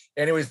forgot it.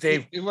 Anyways,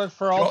 Dave, he worked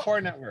for all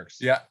 4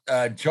 networks. Yeah,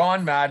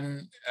 John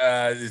Madden,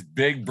 this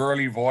big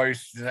burly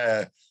voice,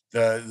 the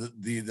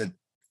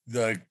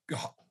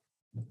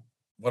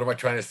what am I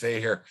trying to say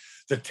here?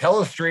 The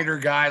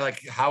telestrator guy,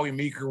 like Howie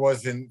Meeker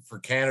was for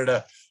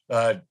Canada.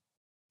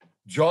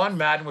 John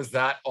Madden was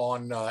that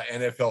on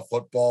NFL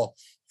football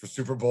for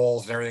Super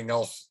Bowls and everything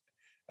else.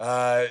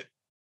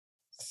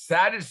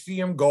 Sad to see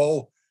him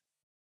go.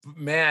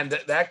 Man,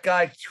 that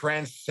guy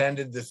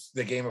transcended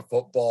the game of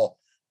football.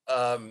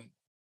 I'm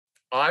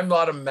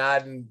not a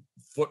Madden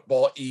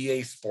football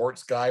EA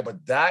Sports guy,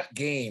 but that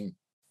game,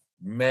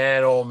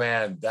 man, oh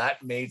man,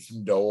 that made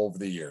some dough over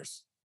the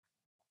years.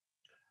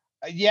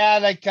 Yeah,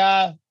 like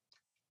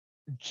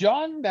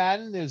John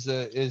Madden is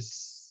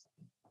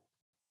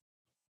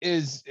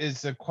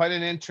quite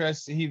an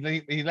interesting.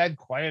 He led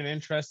quite an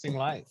interesting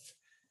life.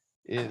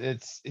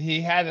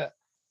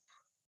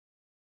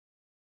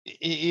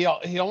 He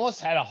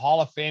almost had a Hall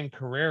of Fame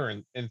career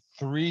in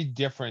 3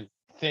 different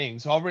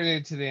things, all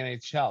related to the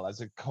NHL.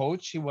 As a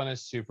coach, he won a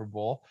Super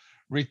Bowl.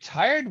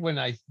 Retired when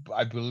I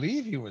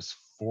believe he was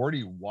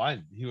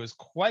 41. He was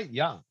quite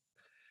young.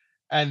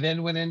 And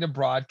then went into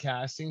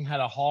broadcasting,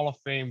 had a Hall of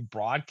Fame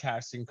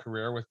broadcasting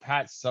career with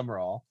Pat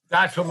Summerall.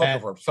 That's what I'm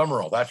looking for.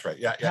 Summerall, that's right.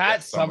 Yeah.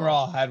 Pat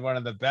Summerall had one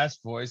of the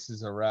best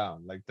voices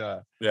around. Like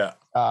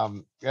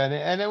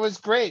and it was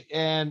great.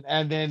 And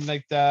then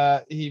like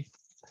he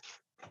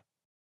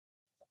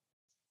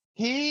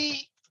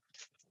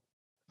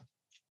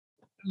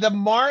the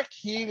mark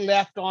he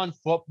left on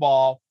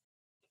football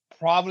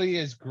probably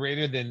is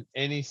greater than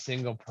any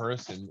single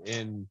person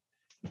in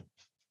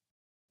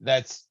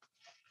that's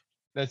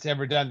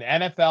ever done. The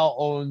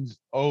NFL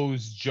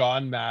owes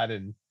John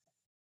Madden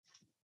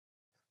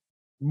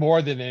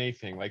more than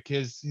anything.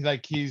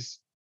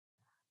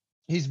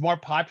 He's more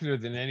popular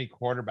than any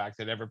quarterback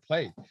that ever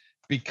played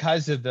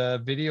because of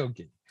the video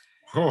game.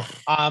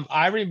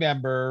 I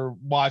remember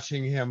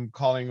watching him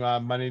calling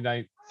Monday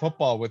Night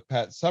Football with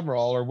Pat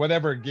Summerall or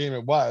whatever game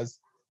it was.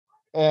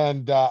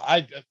 And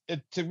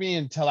it took me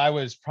until I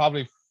was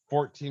probably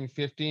 14,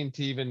 15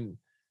 to even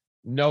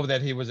know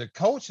that he was a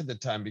coach at the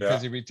time,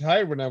 because he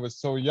retired when I was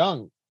so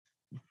young.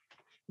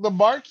 The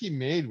mark he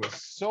made was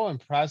so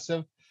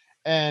impressive.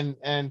 And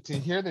to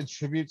hear the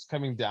tributes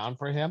coming down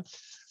for him.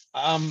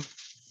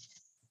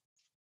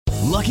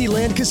 Lucky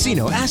Land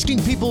Casino,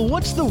 asking people,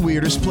 what's the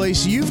weirdest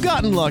place you've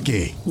gotten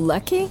lucky?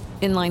 Lucky?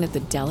 In line at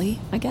the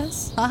deli, I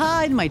guess?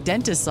 Aha, in my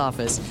dentist's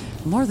office.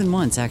 More than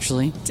once,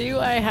 actually. Do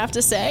I have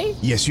to say?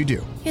 Yes, you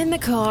do. In the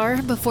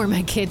car before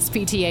my kids'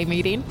 PTA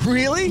meeting.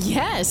 Really?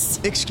 Yes.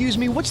 Excuse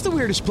me, what's the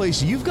weirdest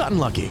place you've gotten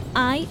lucky?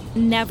 I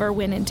never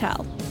win and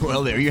tell.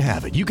 Well, there you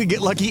have it. You can get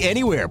lucky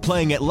anywhere,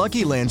 playing at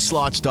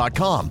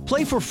LuckyLandSlots.com.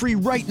 Play for free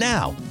right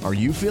now. Are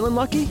you feeling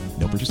lucky?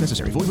 No purchase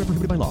necessary. Void where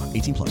prohibited by law.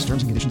 18+.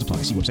 Terms and conditions apply.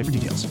 See website for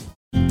details.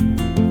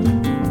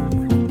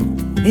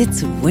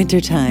 It's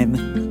wintertime.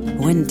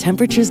 When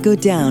temperatures go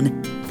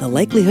down, the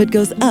likelihood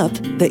goes up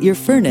that your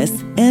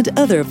furnace and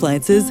other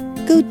appliances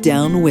go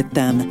down with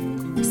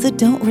them. So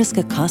don't risk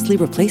a costly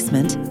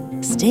replacement.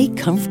 Stay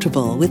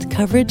comfortable with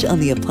coverage on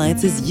the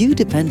appliances you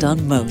depend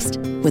on most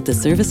with the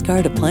Service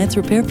Guard Appliance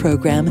Repair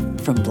Program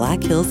from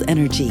Black Hills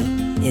Energy.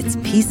 It's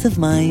peace of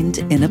mind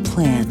in a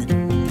plan.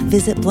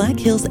 Visit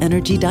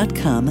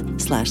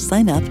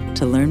blackhillsenergy.com/sign up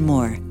to learn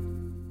more.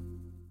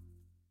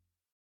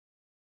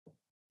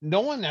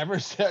 No one ever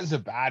says a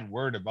bad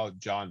word about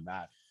John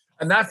Madden.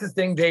 And that's the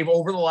thing, Dave.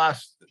 Over the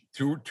last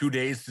two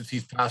days since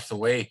he's passed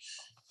away,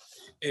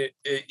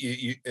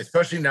 you,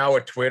 especially now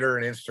with Twitter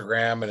and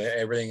Instagram and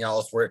everything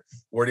else, where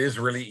it is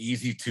really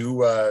easy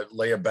to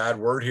lay a bad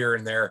word here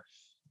and there.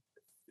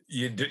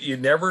 You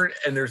never,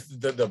 and there's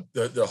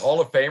the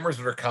Hall of Famers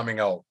that are coming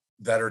out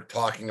that are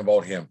talking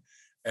about him,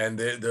 and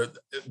the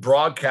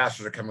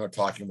broadcasters are coming out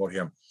talking about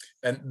him,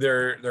 and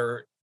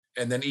they're.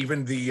 And then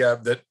even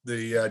the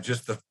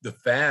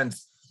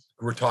fans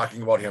who were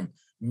talking about him,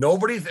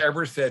 nobody's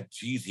ever said,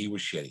 geez, he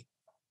was shitty.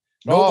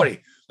 Nobody.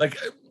 Like,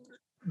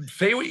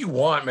 say what you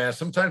want, man.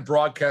 Sometimes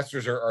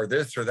broadcasters are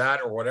this or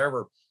that or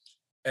whatever.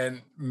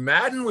 And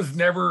Madden was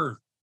never.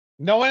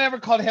 No one ever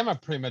called him a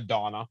prima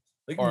donna.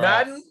 Like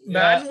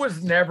Madden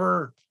was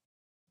never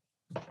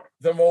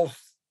the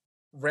most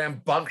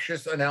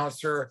rambunctious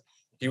announcer.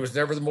 He was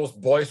never the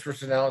most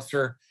boisterous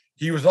announcer.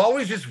 He was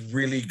always just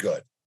really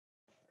good.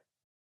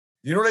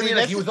 You know what I mean?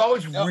 Like, he was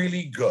always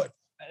really good.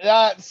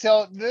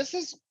 So this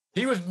is.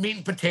 He was meat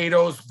and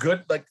potatoes,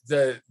 good. Like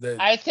the.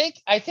 I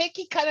think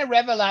he kind of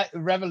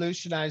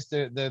revolutionized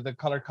the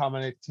color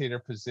commentator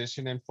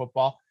position in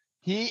football.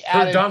 He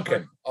added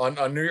Duncan on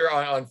New Year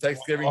on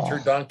Thanksgiving.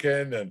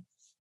 Duncan, and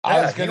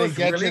I was going to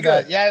get really to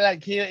that. Yeah,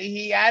 like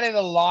he added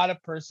a lot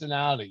of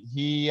personality.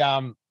 He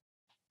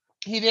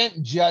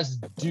didn't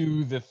just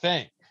do the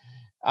thing.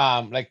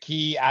 Like,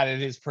 he added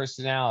his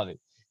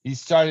personality. He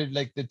started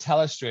like the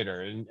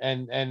telestrator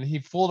and he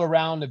fooled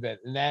around a bit,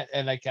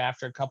 and like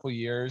after a couple of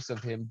years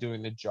of him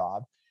doing the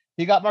job,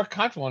 he got more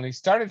comfortable and he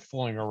started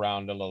fooling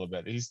around a little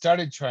bit. He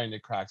started trying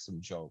to crack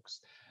some jokes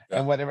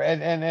and whatever.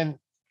 And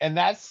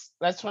that's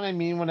what I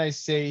mean when I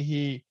say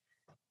he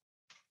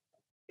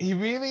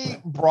really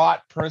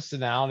brought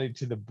personality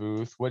to the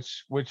booth,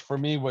 which for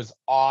me was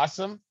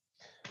awesome.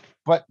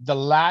 But the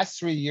last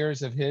 3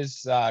 years of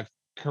his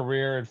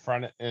career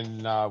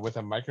with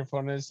a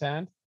microphone in his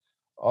hand,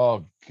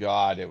 oh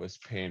God, it was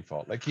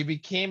painful. Like, he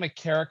became a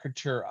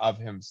caricature of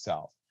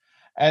himself.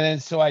 And then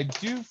so I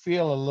do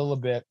feel a little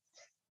bit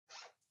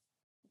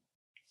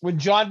when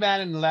John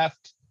Madden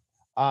left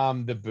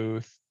the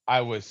booth,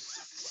 I was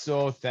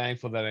so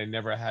thankful that I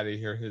never had to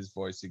hear his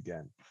voice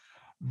again.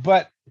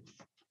 But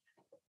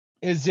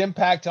his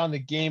impact on the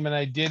game, and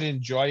I did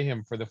enjoy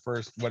him for the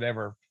first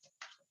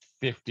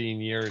 15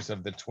 years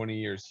of the 20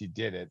 years he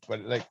did it.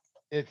 But like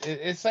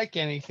it's like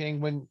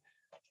anything,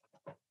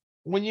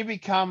 when you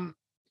become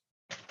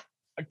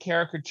a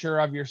caricature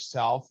of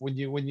yourself, when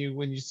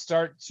you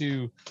start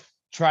to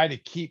try to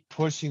keep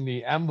pushing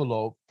the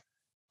envelope,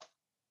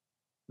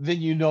 then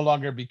you no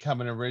longer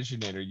become an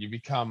originator. You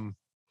become,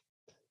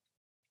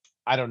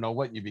 I don't know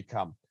what you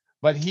become.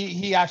 But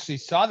he actually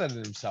saw that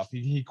in himself.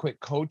 He quit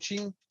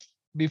coaching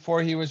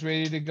before he was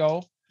ready to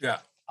go. Yeah.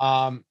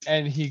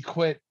 And he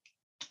quit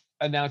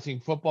announcing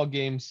football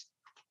games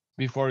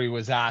before he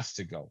was asked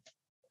to go.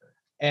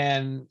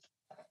 And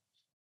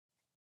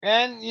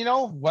you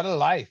know, what a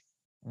life.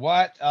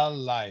 What a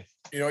life.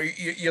 You know,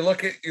 you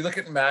look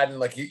at Madden,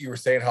 like you were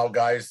saying, how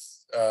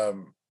guys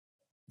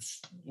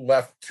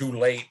left too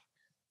late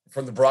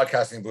from the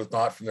broadcasting booth,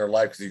 not from their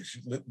life, because you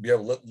should be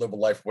able to live a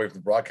life away from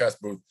the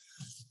broadcast booth.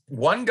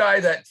 One guy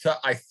that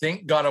I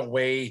think got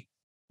away,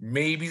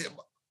 maybe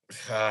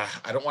I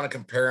don't want to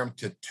compare him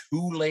to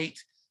Too Late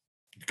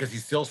because he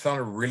still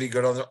sounded really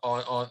good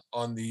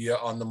on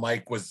the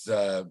mic. Was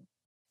that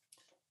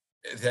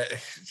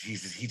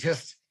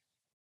Jesus?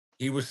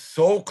 He was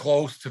so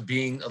close to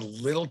being a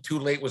little too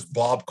late. Was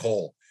Bob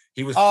Cole?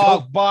 He was.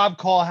 Bob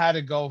Cole had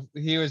to go.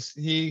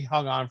 He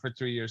hung on for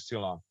 3 years too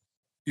long.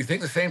 You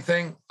think the same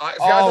thing? I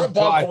thought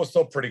Bob Cole was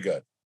still pretty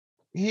good.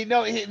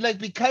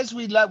 Because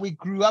we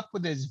grew up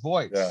with his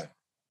voice,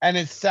 and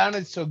it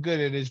sounded so good,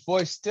 and his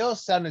voice still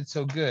sounded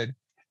so good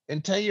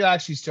until you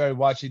actually started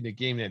watching the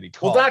game that he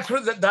called. Well,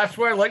 that's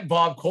why I like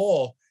Bob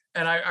Cole,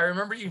 and I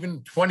remember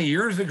even 20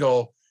 years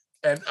ago,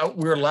 and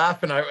we were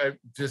laughing. At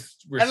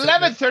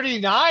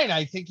 11:39,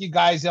 I think you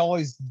guys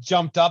always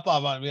jumped up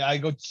on me. I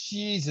go,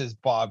 Jesus,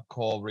 Bob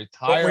Cole,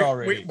 retire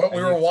already. We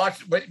were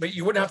watching, but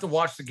you wouldn't have to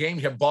watch the game.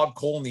 You have Bob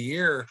Cole in the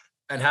ear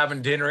and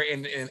having dinner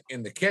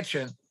in the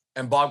kitchen.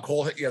 And Bob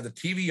Cole, you have the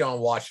TV on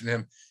watching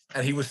him,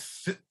 and he would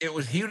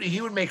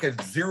make a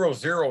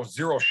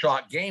 0-0-0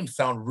 shot game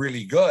sound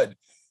really good.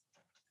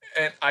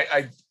 And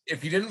I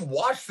if you didn't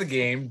watch the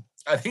game,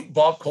 I think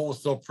Bob Cole was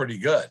still pretty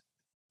good.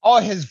 Oh,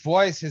 his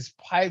voice, his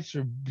pipes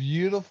are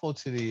beautiful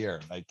to the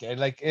ear.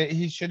 Like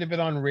he should have been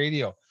on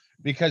radio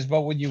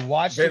but when you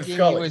watch the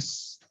game,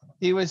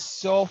 he was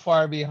so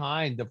far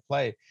behind the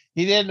play.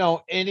 He didn't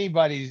know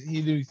anybody.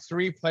 He knew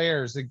 3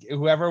 players,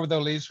 whoever the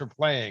Leafs were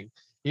playing.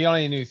 He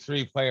only knew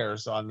 3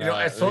 players on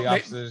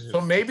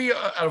so maybe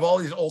out of all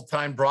these old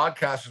time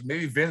broadcasters,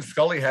 maybe Vin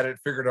Scully had it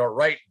figured out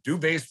right. Do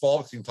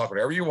baseball, so you can talk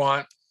whatever you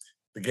want.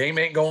 The game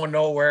ain't going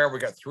nowhere. We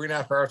got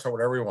 3.5 hours or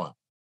whatever you want.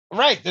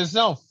 Right. There's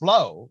no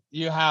flow.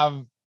 You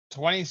have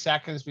 20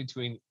 seconds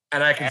between.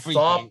 And I can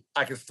stop.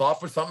 I can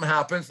stop when something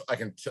happens. I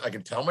can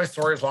tell my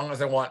story as long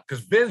as I want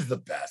because Vin's the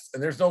best,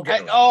 and there's no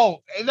getting. And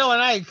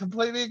I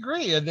completely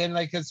agree. And then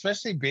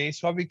especially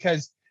baseball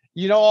because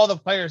all the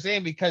players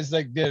in because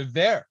they're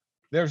there.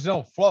 There's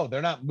no flow.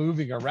 They're not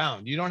moving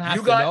around. You don't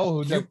have to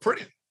know who.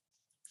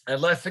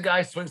 Unless the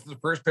guy swings to the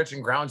first pitch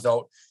and grounds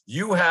out,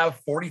 you have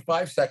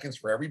 45 seconds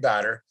for every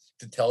batter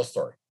to tell a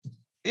story.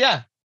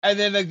 Yeah. And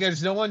then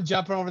there's no one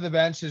jumping over the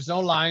bench. There's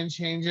no line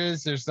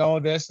changes. There's no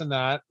this and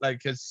that.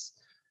 It's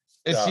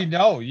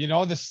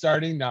the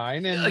starting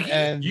 9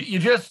 and you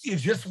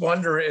just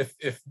wonder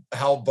if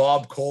how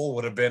Bob Cole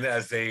would have been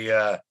as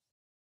a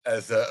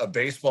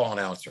baseball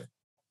announcer.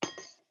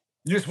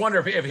 You just wonder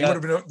if he would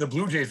have been the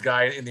Blue Jays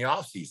guy in the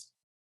offseason.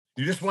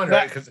 You just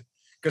wonder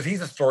because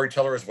he's a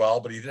storyteller as well,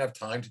 but he didn't have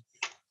time to.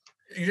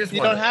 You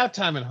don't have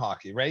time in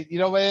hockey, right?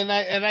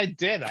 And I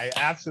did. I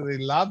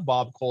absolutely love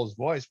Bob Cole's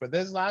voice, but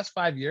this last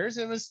 5 years,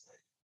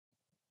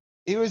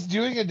 he was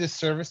doing a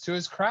disservice to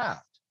his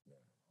craft.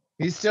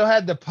 He still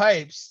had the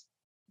pipes,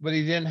 but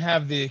he didn't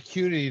have the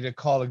acuity to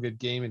call a good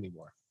game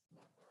anymore.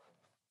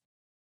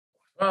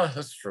 Oh,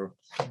 that's true.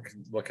 I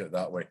can look at it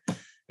that way.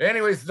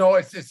 Anyways, no,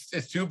 it's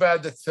too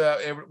bad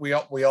that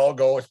we all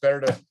go. It's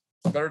better to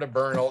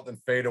burn out than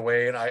fade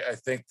away. And I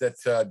think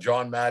that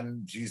John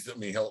Madden,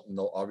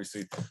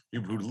 obviously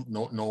people who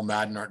know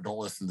Madden don't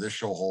listen to this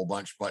show a whole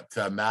bunch, but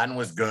Madden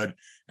was good,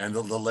 and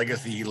the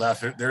legacy he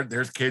left.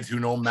 There's kids who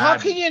know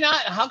Madden.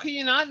 How can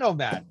you not know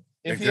Madden?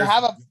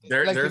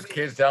 There's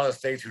kids down in the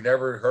States who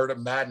never heard of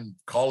Madden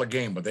call a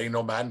game, but they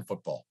know Madden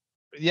football.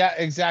 Yeah,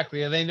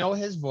 exactly. And they know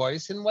his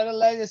voice and what a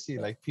legacy.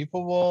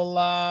 People will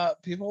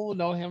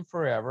know him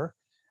forever.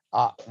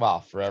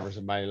 Forever's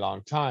a mighty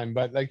long time,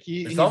 but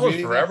it's almost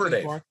really forever,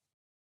 Dave.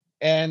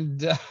 And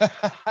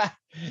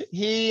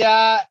he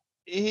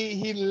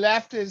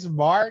left his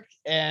mark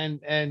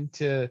and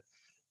to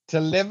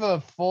live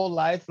a full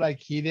life like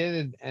he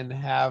did and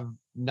have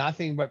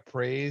nothing but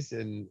praise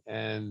and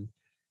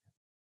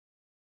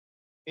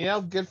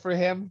good for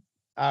him.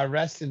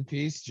 Rest in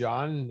peace,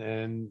 John.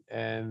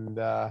 And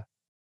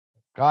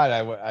God,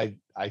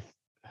 I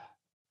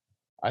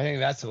think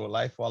that's a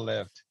life well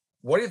lived.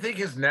 What do you think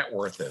his net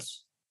worth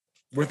is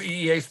with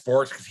EA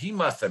Sports? Because he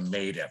must have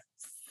made it.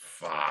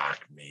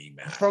 Fuck me,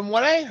 man. From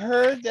what I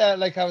heard,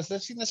 I was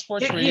listening to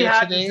sports radio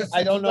today.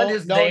 I don't know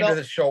his name to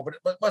the show, but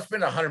it must have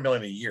been $100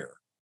 million a year.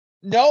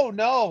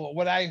 No.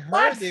 What I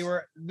heard, they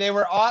were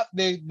off.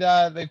 They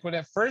when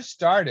it first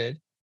started,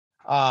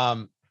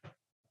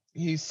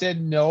 he said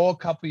no a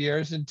couple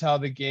years until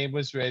the game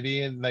was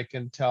ready and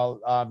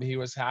until he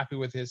was happy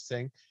with his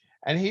thing.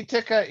 And he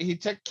took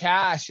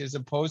cash as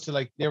opposed to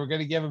they were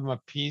going to give him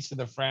a piece of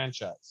the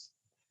franchise.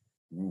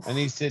 Oof. And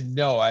he said,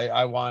 no,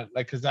 I want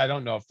because I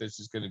don't know if this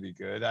is going to be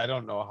good. I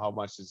don't know how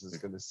much this is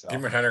going to sell.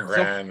 Give him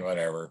 $100,000,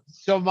 whatever.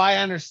 So my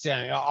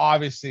understanding,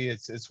 obviously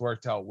it's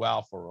worked out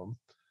well for him,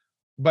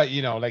 but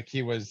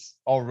he was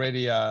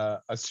already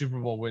a Super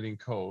Bowl winning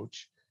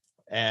coach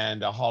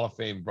and a Hall of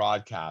Fame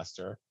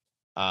broadcaster.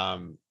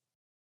 He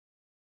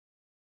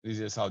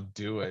just, I'll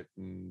do it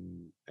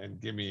and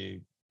give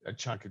me a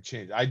chunk of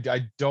change.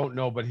 I don't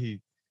know, but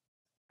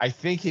I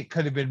think it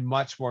could have been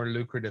much more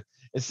lucrative.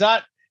 It's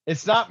not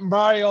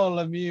Mario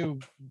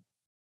Lemieux.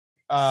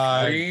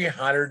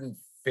 $350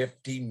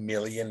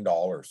 million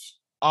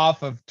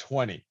off of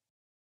 20.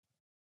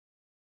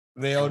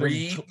 They owed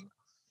him.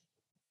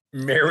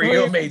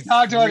 Mario made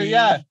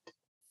 $50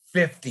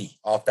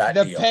 off that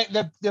deal.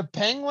 The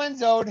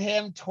Penguins owed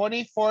him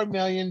 $24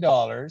 million,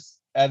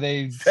 and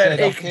they said,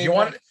 "Hey, okay, do you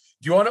want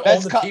to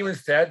own the team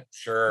instead?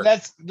 Sure.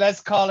 Let's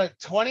call it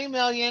 $20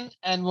 million,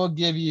 and we'll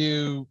give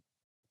you,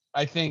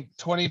 I think,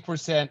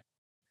 20%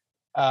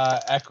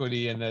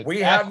 equity in the.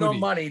 We have no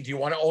money. Do you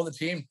want to own the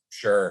team?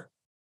 Sure.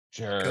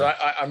 Because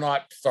I'm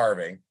not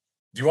starving.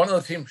 Do you want to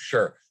own the team?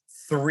 Sure.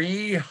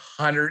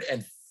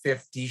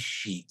 350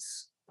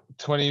 sheets.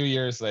 20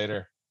 years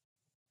later.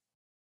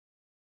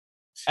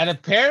 And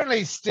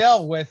apparently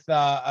still with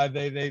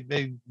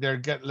they're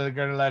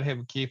gonna let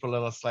him keep a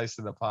little slice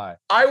of the pie.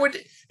 I would,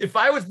 if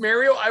I was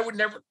Mario, I would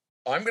never.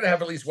 I'm gonna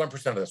have at least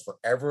 1% of this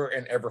forever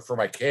and ever for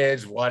my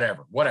kids,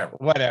 whatever.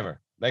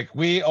 Like,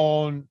 we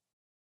own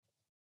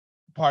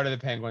part of the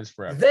Penguins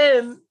forever.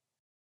 Then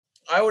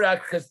I would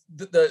ask,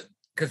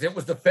 because it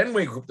was the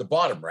Fenway Group, the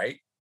bottom, right?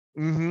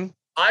 Mm-hmm.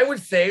 I would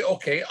say,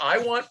 okay, I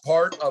want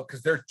part of,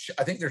 because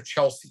I think they're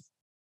Chelsea,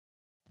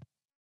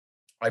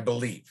 I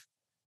believe.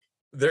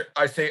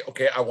 I say,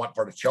 okay, I want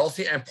part of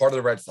Chelsea and part of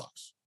the Red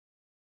Sox.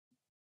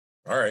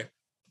 All right.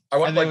 I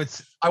want. They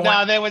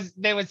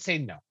would say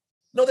no.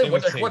 No, they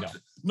would.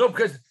 No,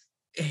 because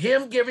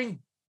him giving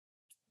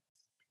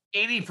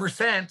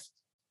 80%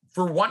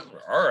 for one.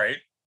 All right,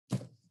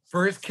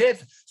 for his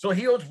kids. So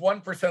he owns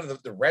 1%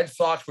 of the Red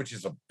Sox, which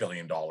is $1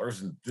 billion and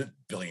 $1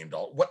 billion.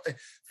 What?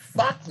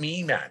 Fuck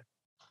me, man.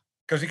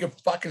 Because he can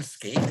fucking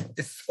skate.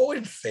 It's so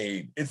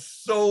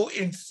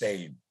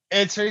insane.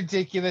 It's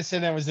ridiculous,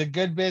 and it was a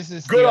good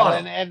business deal,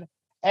 on him. And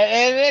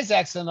it is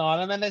excellent on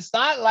him. And it's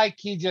not like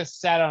he just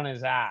sat on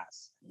his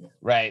ass,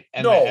 right?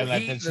 And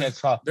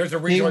there's a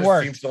reason why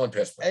his team's still in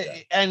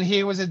Pittsburgh. And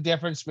he was a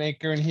difference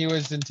maker, and he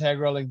was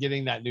integral in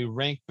getting that new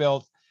rink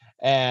built.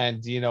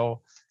 And to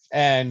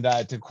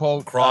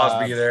quote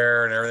Crosby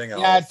there and everything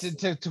else.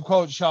 Yeah, to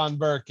quote Sean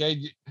Burke,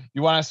 hey,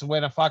 you want us to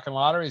win a fucking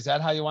lottery? Is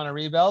that how you want to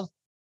rebuild?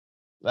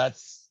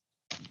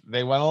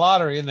 They won a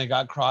lottery, and they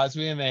got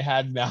Crosby, and they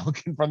had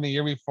Malkin from the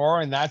year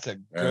before, and that's a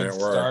good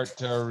start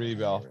to a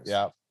rebuild.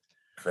 Yeah.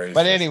 Crazy.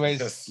 But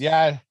anyways,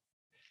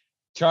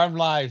 charmed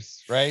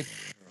lives, right?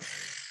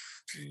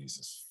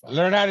 Jesus.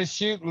 Learn how to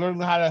shoot,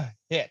 learn how to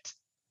hit.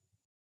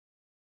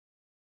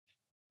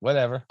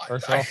 Whatever.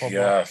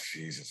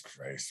 Jesus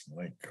Christ.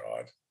 My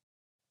God.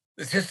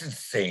 It's just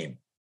insane.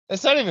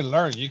 It's not even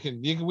learn.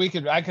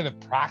 I could have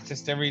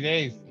practiced every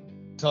day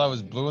until I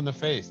was blue in the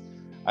face.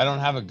 I don't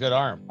have a good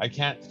arm. I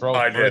can't throw.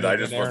 I did. I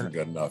just wasn't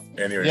good enough.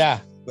 Anyways.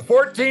 Yeah. The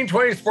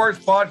 1420 Sports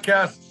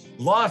Podcast,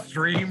 lost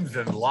dreams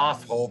and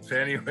lost hopes.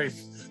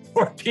 Anyways,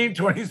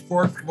 1420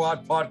 Sports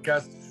Squad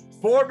Podcast,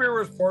 4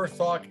 Beer Sports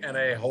Talk, and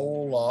a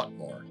whole lot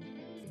more.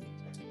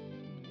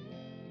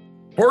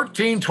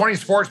 1420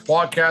 Sports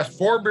Podcast,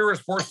 4 Beer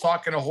Sports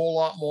Talk, and a whole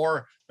lot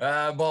more.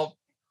 About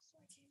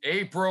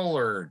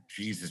April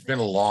it's been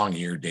a long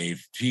year,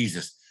 Dave.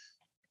 Jesus.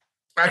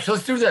 Actually,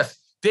 let's do this.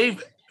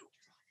 Dave,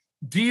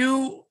 do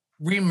you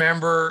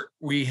remember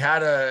we had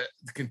the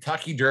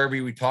Kentucky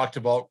Derby we talked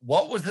about?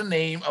 What was the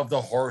name of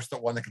the horse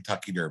that won the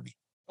Kentucky Derby?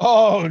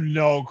 Oh,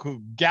 no.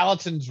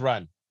 Gallatin's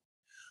Run.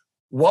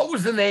 What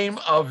was the name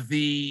of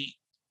the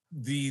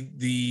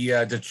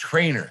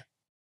trainer?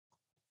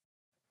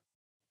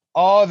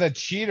 Oh, the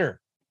cheater.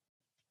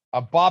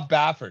 Bob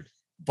Baffert.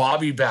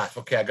 Bobby Baff.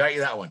 Okay, I got you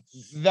that one.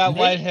 That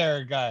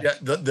white-haired guy. Yeah,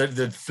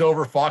 the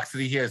silver fox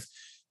that he is.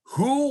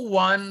 Who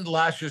won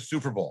last year's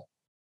Super Bowl?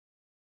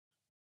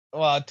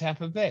 Well,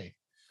 Tampa Bay.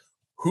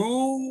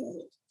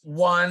 Who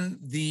won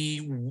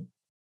the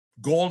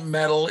gold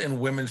medal in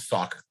women's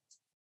soccer?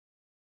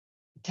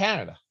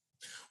 Canada.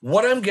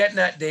 What I'm getting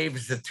at, Dave,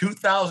 is the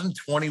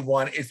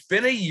 2021. It's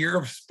been a year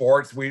of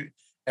sports.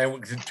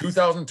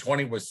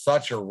 2020 was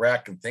such a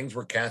wreck, and things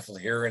were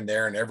canceled here and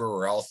there and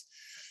everywhere else.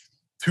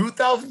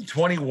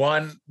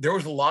 2021, there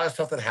was a lot of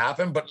stuff that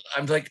happened, but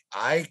I'm like,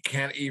 I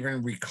can't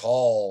even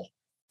recall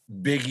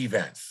big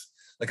events.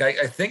 Like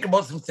I think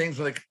about some things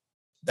like,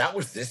 that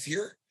was this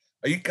year.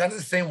 Are you kind of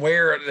the same way,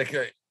 or like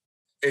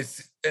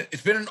it's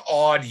been an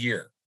odd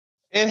year?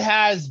 It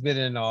has been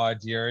an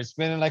odd year. It's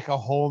been like a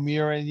home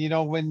year, and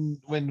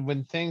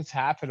when things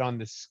happen on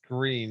the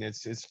screen,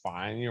 it's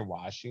fine. You're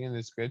watching and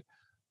it's good,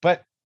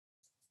 but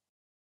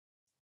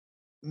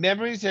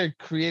memories are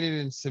created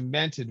and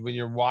cemented when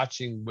you're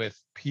watching with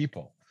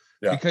people,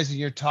 because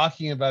you're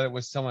talking about it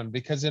with someone.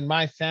 Because in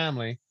my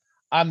family,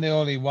 I'm the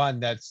only one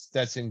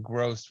that's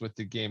engrossed with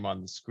the game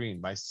on the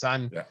screen. My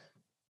son. Yeah.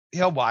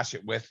 He'll watch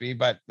it with me,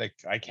 but like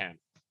I can't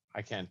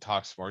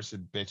talk sports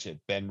and bitch at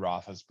Ben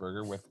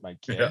Roethlisberger with my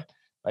kid. Yeah.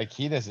 Like,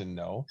 he doesn't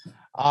know.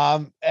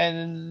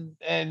 And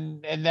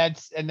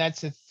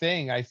that's a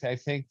thing. I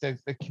think that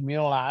the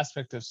communal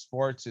aspect of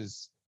sports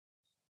is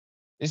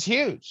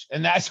huge.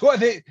 And that's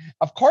why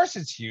of course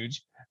it's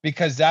huge,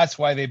 because that's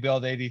why they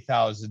build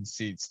 80,000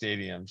 seat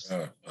stadiums.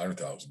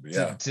 100,000,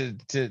 yeah.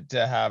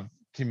 To have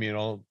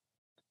communal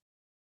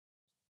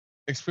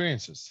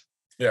experiences.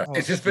 Yeah,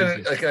 it's just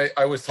been like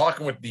I was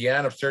talking with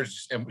Deanne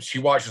upstairs, and she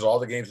watches all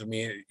the games with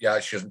me. Yeah,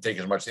 she doesn't take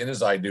as much in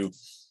as I do,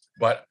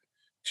 but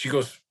she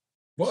goes,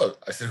 Well,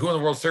 I said, who in the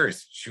World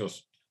Series? She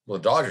goes, well,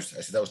 the Dodgers.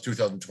 I said, that was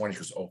 2020. She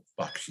goes, oh,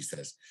 fuck, she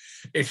says.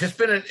 It's just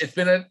been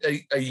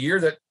a year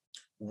that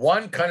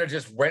one kind of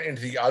just went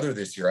into the other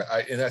this year.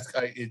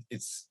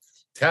 It's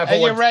Tampa.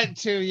 And you're right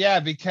too, yeah,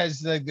 because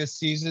the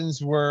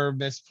seasons were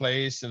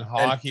misplaced and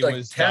hockey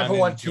was Tampa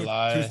won two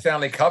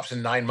Stanley Cups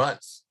in 9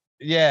 months.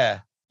 Yeah.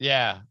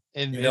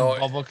 In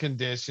bubble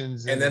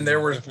conditions, and then there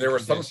were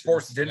some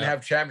sports that didn't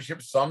have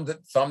championships, some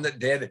that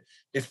did.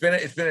 It's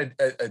been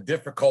a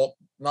difficult,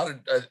 not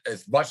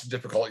as much a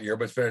difficult year,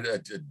 but it's been a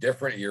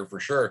different year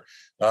for sure.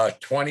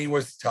 20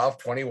 was tough,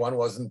 21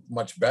 wasn't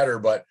much better,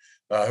 but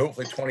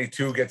hopefully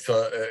 22 gets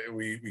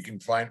we can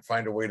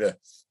find a way to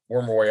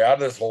worm our way out of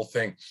this whole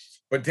thing.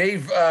 But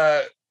Dave,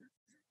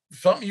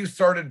 something you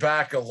started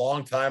back a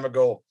long time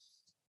ago.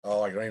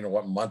 Oh, I don't even know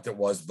what month it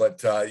was,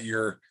 but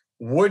your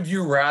would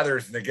you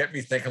rather's, and they get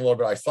me thinking a little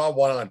bit. I saw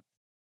one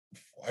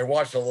I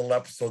watched a little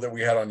episode that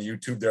we had on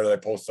YouTube there that I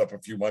posted up a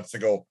few months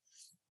ago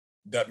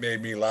that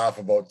made me laugh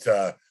about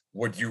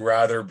would you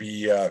rather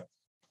be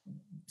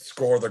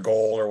score the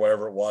goal or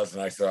whatever it was.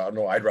 And I said, oh,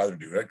 no, I'd rather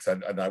do it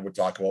and I would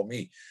talk about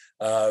me.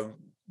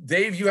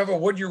 Dave, you have a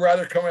would you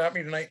rather coming at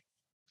me tonight?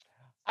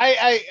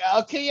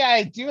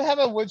 I do have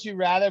a would you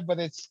rather, but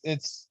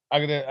it's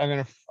I'm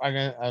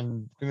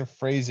gonna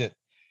phrase it.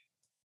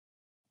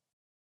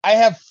 I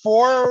have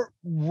 4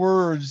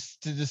 words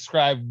to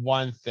describe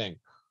one thing.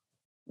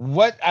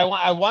 What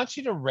I want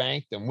you to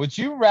rank them. Would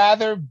you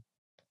rather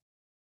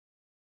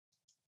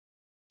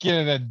get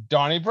in a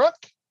Donnybrook,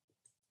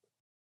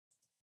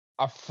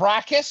 a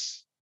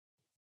fracas,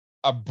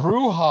 a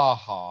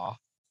brouhaha,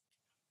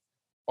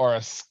 or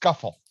a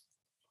scuffle?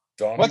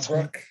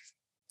 Donnybrook,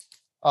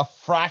 a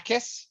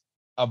fracas,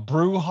 a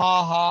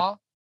brouhaha,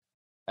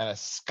 and a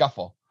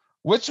scuffle.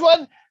 Which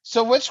one?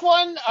 So which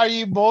one are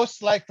you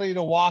most likely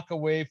to walk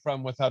away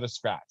from without a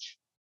scratch?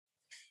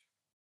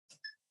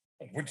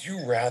 Would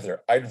you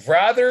rather? I'd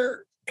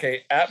rather,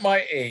 at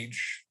my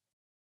age,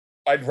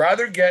 I'd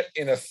rather get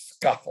in a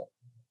scuffle.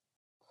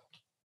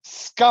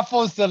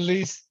 Scuffle's the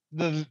least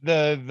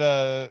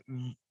the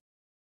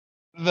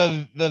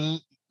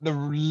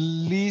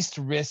least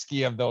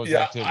risky of those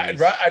activities.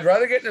 I'd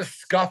rather get in a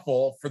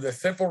scuffle for the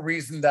simple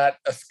reason that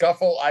a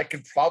scuffle, I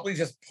could probably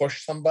just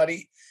push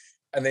somebody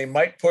and they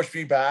might push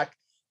me back.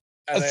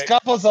 And a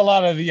scuffle's a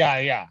lot of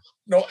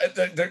No,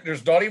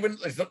 there's not even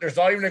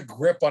a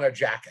grip on a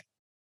jacket.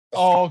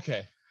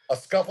 Okay. A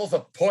scuffle's a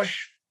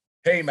push.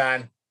 Hey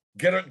man,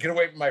 get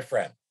away from my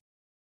friend.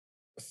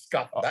 A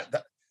scuffle.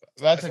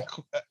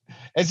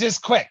 It's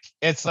just quick.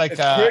 It's like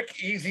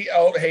quick, easy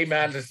out. Hey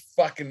man, just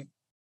fucking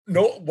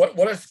no.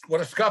 What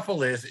a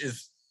scuffle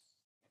is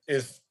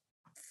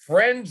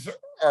friends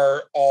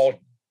are all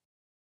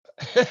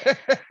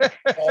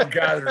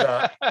gathered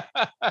up,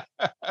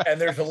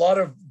 and there's a lot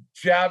of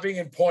jabbing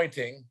and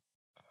pointing,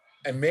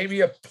 and maybe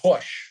a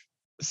push.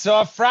 So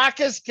a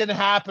fracas can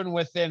happen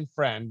within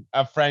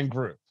a friend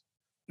group.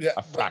 Yeah,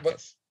 a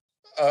fracas.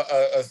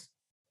 A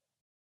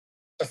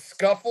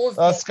scuffle is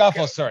a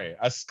scuffle. Sorry,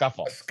 a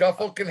scuffle. A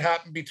scuffle can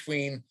happen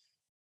between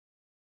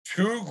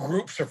 2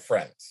 groups of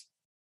friends.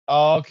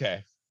 Oh,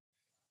 okay.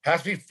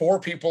 Has to be 4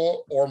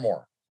 people or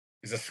more.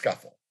 Is a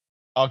scuffle.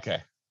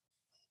 Okay.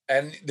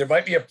 And there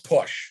might be a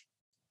push.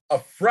 A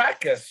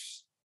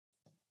fracas,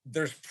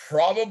 there's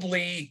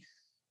probably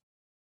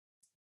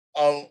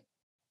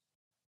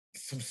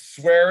some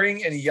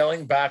swearing and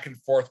yelling back and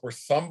forth where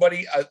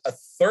somebody, a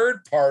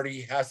third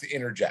party, has to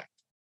interject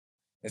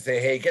and say,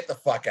 "Hey, get the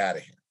fuck out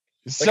of here."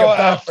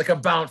 Like a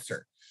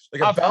bouncer,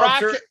 like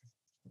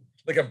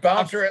a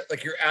bouncer,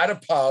 like you're at a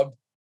pub.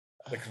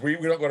 Like we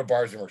don't go to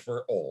bars anymore.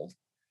 We're old.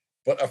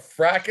 But a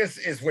fracas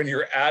is when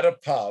you're at a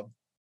pub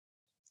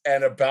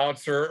and a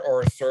bouncer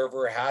or a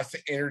server has to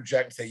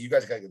interject and say, "You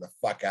guys got to get the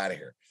fuck out of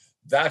here."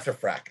 That's a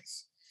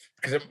fracas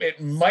because it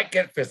might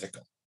get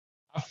physical.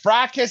 A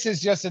fracas is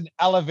just an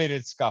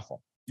elevated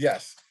scuffle.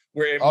 Yes,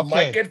 where it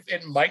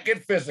might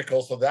get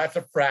physical. So that's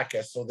a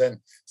fracas. So then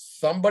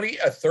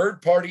a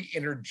third party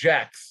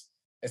interjects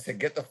and say,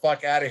 "Get the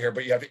fuck out of here."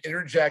 But you have to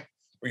interject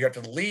or you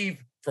have to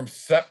leave from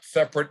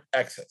separate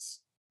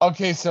exits.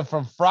 Okay, so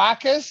from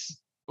fracas,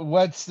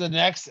 what's the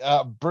next?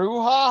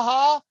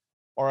 Brouhaha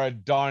or a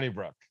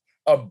Donnybrook?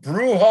 A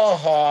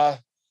brouhaha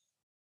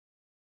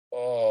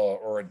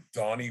or a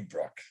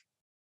Donnybrook.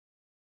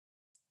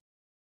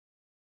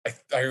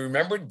 I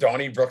remember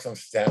Donnybrooks on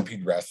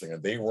Stampede Wrestling,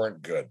 and they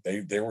weren't good.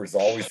 There was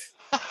always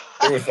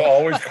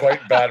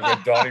quite bad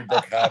when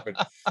Donnybrook happened.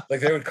 Like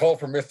they would call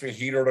for Mr.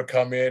 Hito to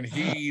come in.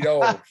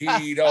 Hito.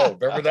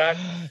 Remember that?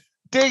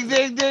 Ding,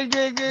 ding, ding,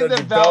 ding, ding.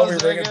 The bell be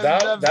ringing.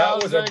 That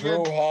was a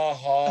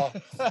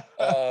brouhaha.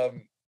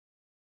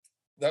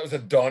 That was a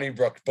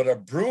Donnybrook, but a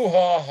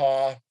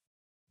brouhaha.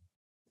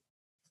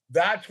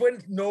 That's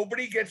when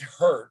nobody gets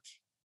hurt.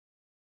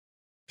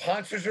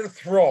 Punches are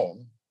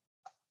thrown.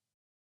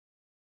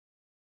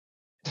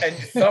 And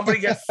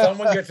someone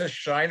gets a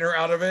shiner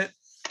out of it,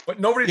 but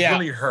nobody's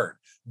really hurt.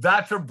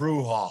 That's a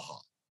brouhaha.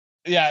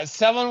 Yeah,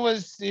 someone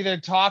was either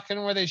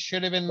talking where they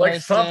should have been,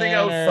 like something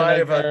outside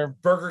like of a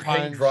Burger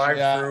King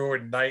drive-through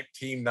in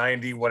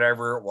 1990,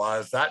 whatever it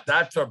was.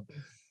 That's a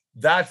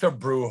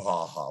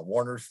brouhaha.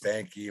 Warner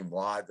Stanky and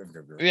blah.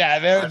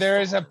 Yeah,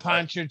 there is a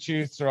punch or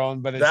two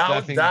thrown, but it's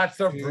nothing. That's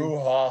a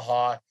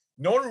brouhaha.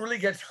 No one really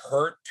gets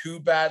hurt too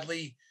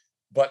badly,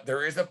 but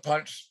there is a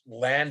punch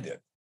landed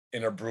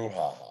in a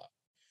brouhaha.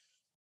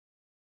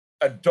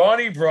 At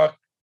Donnybrook,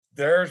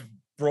 there's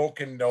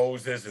broken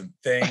noses and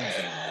things,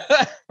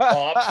 and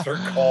cops are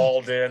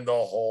called in, the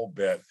whole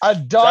bit. A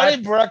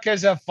Donnybrook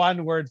is a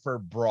fun word for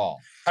brawl.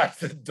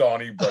 That's a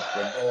Donnybrook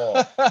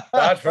one.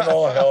 That's when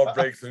all hell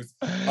breaks loose.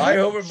 I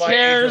hope it might.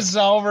 Chairs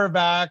over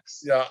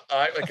backs. Yeah,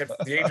 like at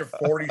the age of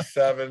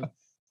 47,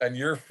 and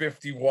you're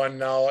 51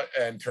 now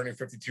and turning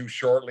 52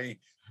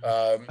 shortly.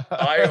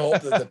 I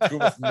hope that the two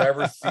of us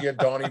never see a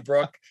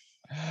Donnybrook.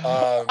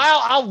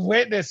 I'll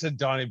witness a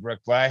Donnybrook,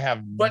 but I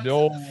have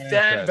no stand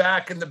interest.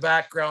 Back in the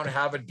background,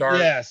 have a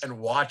dart, and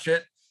watch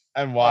it.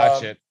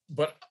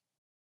 But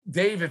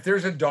Dave, if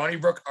there's a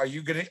Donnybrook, are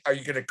you gonna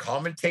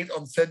commentate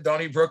on said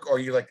Donnybrook, or are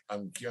you like,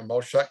 I'm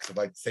mouth shut, because if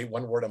I say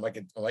one word, I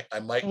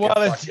might. Well,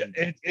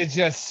 it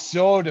just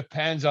so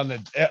depends on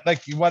the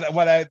like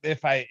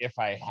if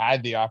I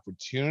had the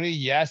opportunity,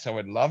 yes, I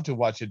would love to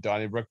watch a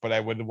Donnybrook, but I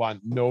would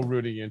want no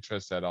rooting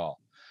interest at all.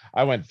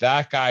 I went,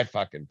 that guy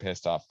fucking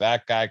pissed off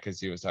that guy because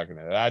he was talking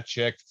to that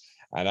chick,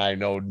 and I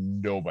know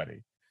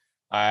nobody.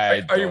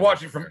 Are you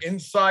watching from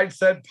inside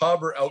said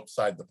pub or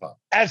outside the pub?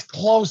 As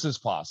close as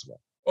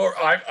possible. Or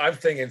I'm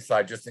saying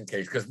inside just in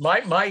case, because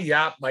my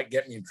yap might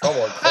get me in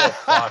trouble.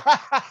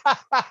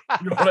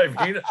 You know what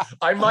I mean?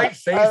 I might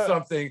say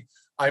something.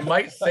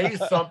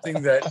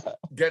 That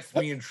gets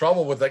me in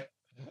trouble with, like,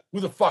 who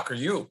the fuck are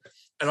you?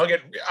 And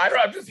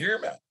I'm just here,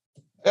 man.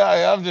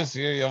 Yeah, I'm just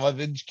here. Well,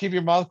 then keep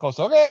your mouth closed.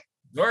 Okay.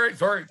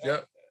 Sorry.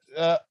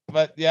 Yeah.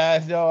 But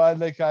yeah, no, I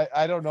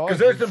don't know. Because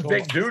there's some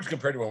big dudes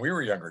compared to when we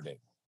were younger, Dave.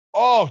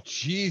 Oh,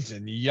 geez,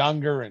 and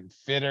younger and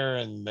fitter,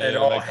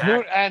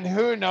 and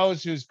who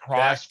knows who's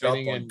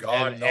crossfitting and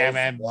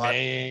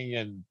MMAing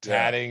and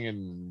tatting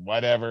and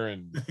whatever,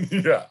 and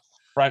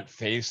front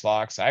face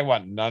locks. I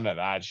want none of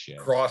that shit.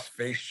 Cross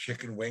face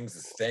chicken wings,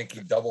 the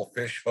stanky double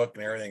fish hook,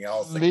 and everything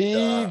else.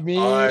 Leave me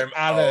out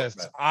of this.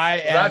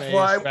 That's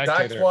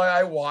why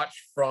I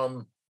watch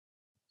from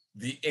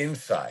the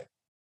inside.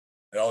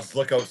 And I'll just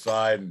look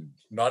outside and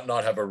not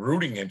have a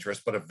rooting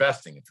interest, but a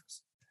vesting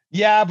interest.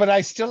 Yeah, but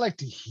I still like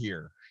to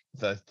hear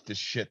the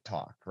shit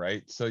talk,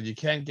 right? So you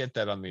can't get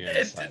that on the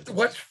inside.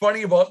 What's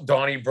funny about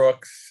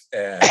Donnybrooks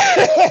and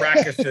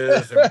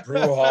practices and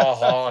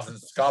brouhahas and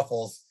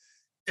scuffles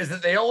is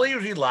that they only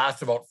usually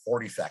last about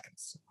 40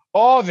 seconds.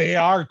 Oh, they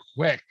are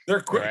quick. They're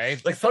quick.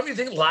 Right? Like some you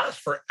think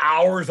lasts for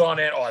hours on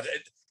end.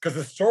 Because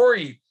the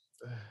story,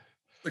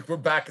 like we're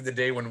back in the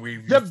day when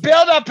the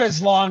build-up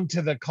is long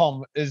to the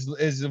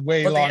is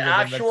way longer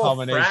than the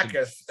culmination. The actual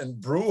fracas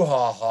and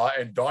brouhaha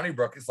and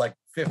Donnybrook is like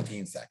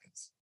 15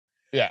 seconds.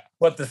 Yeah.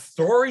 But the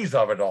stories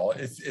of it all,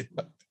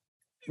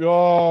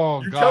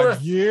 oh,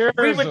 God,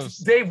 years.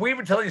 Dave, we've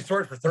been telling you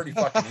stories for 30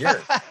 fucking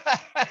years.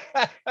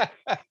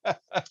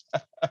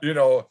 You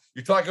know,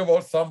 you talk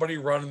about somebody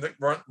running the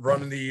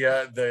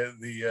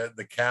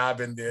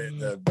cab in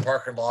the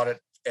parking lot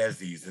at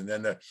Ezzy's, and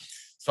then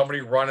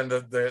somebody running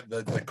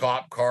the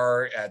cop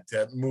car at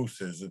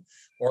Moose's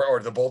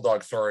or the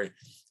Bulldog story.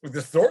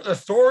 The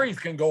stories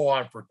can go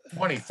on for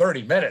 20,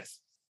 30 minutes.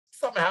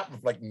 Something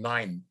happens like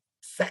 9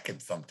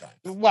 seconds sometimes.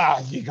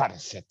 Well, you got to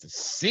set the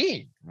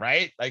scene,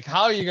 right? Like,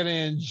 how are you going to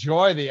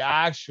enjoy the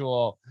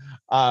actual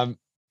both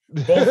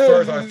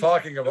stories I was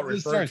talking about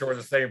referring to are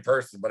the same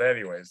person, but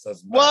anyways,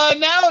 doesn't matter. Well,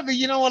 now,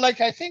 you know,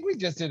 like, I think we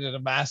just did a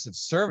massive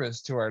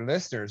service to our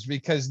listeners,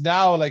 because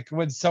now, like,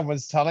 when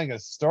someone's telling a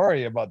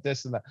story about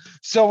this and that,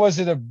 so was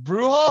it a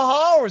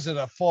brouhaha or was it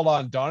a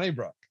full-on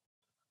Donnybrook?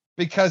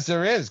 Because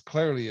there is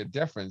clearly a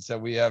difference that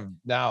we have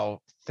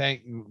now.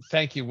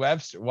 Thank you,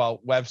 Webster. Well,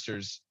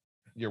 Webster's,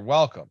 you're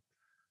welcome.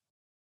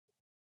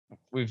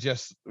 We've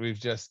just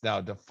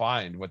now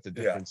defined what the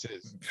difference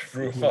is.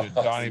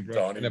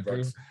 Donnybrook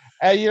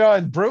and you know,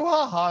 and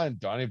brouhaha and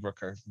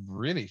Donnybrook are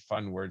really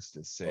fun words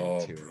to say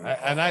too.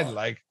 I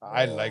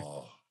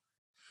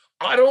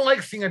don't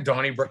like seeing a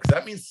Donnybrook because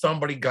that means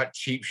somebody got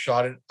cheap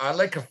shotted. I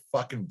like a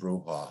fucking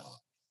brouhaha.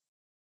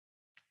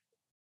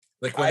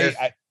 Like when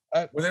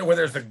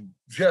there's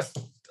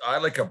I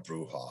like a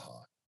brouhaha.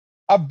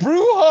 A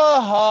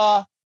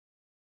brouhaha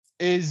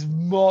is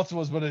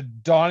multiples, but a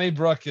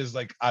Donnybrook is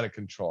like out of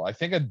control. I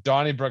think a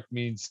Donnybrook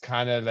means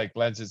kind of like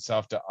lends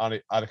itself to out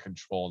of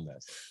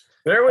controlness.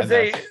 There was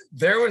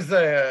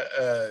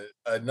a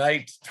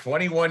night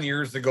 21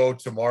 years ago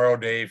tomorrow,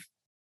 Dave.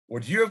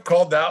 Would you have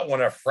called that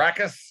one a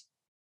fracas,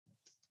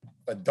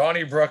 a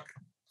Donnybrook,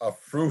 a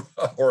fruit,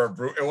 or a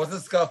brew? It was a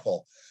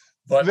scuffle.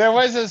 But there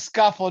was a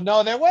scuffle.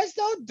 No, there was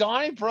no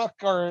Donnybrook,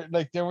 or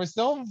like there was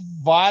no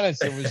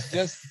violence. It was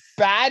just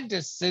bad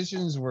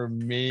decisions were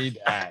made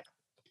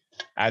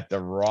at the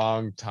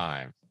wrong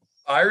time.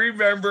 I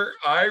remember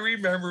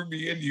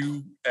me and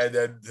you, and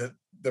then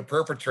the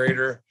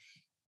perpetrator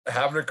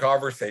having a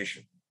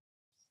conversation.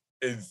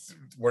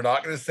 We're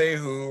not going to say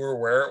who or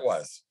where it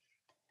was,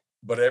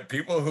 but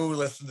people who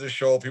listen to the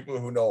show, people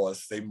who know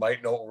us, they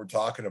might know what we're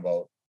talking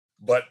about.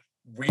 But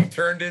we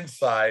turned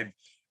inside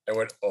and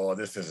went, "Oh,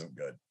 this isn't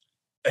good."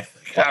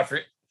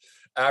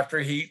 after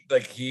he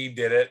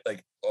did it,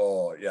 like,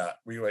 oh yeah,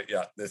 we went,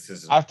 yeah, this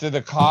isn't. After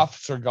the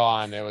coughs were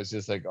gone, it was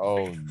just like,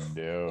 oh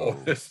no,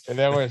 and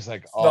then it was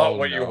like, oh, not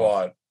what you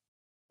want.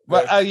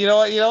 But you know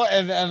what,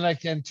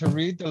 and to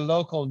read the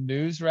local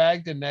news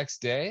rag the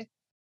next day,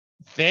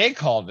 they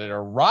called it a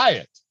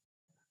riot.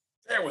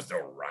 There was no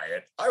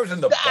riot. I was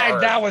in the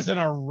bar. That wasn't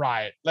a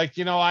riot. Like,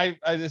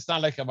 it's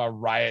not like I'm a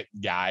riot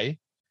guy.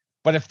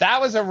 But if that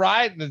was a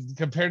riot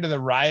compared to the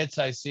riots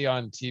I see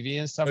on TV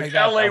and stuff like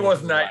that, LA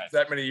wasn't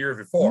that many years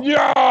before.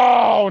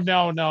 No.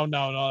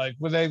 Like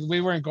we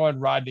weren't going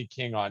Rodney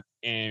King on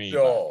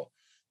anybody. No,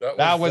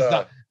 that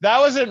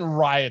wasn't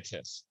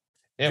riotous.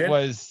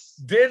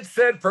 Did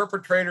said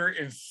perpetrator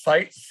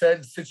incite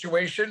said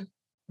situation?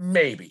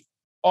 Maybe.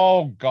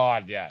 Oh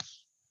God,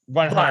 yes,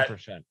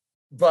 100%.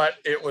 But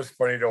it was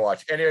funny to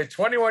watch. Anyway,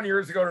 21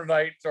 years ago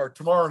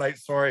tomorrow night,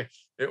 sorry,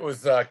 it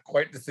was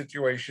quite the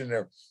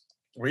situation.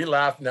 We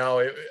laugh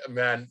now,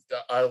 man.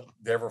 I'll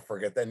never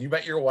forget that. And you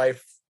met your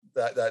wife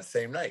that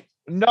same night.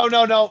 No.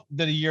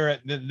 The year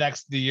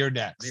next.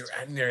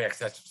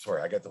 That's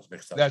sorry, I get those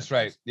mixed up. That's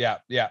right. Yeah.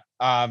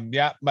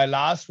 My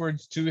last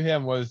words to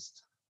him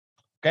was,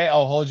 "Okay,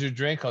 I'll hold your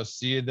drink. I'll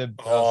see you."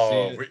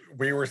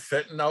 We were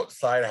sitting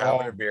outside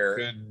having a beer,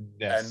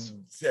 goodness.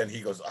 and he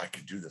goes, "I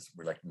could do this."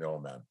 We're like, "No,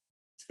 man,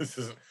 this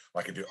isn't.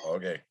 I could do."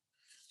 Okay,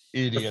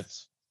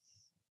 idiots.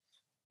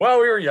 Well,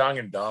 we were young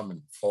and dumb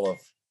and full of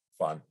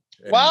fun.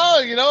 Well,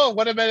 it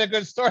would have been a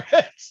good story.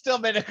 Still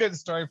made a good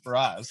story for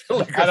us.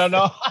 I don't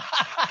know.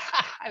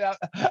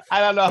 I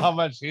don't know how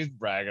much he's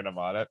bragging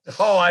about it.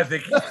 Oh, I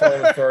think he's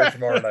telling the story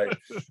tomorrow night.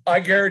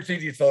 I guarantee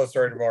you tell the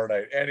story tomorrow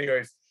night.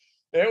 Anyways,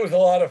 it was a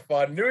lot of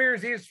fun. New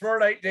Year's Eve tomorrow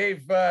night,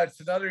 Dave. It's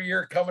another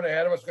year coming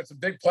ahead of us. We've got some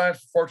big plans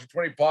for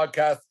 1420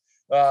 podcast.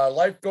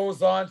 Life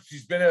goes on.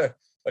 She's been a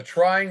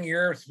trying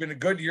year. It's been a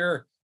good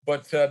year.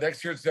 But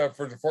next year's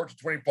for the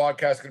 1420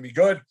 podcast is going to be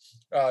good.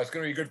 It's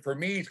going to be good for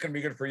me. It's going to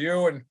be good for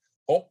you. And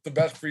hope the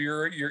best for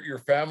your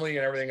family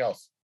and everything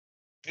else.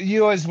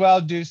 You as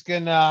well,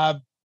 Duskin.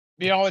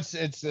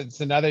 It's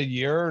another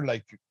year.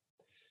 Like,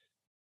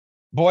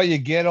 boy, you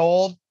get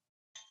old,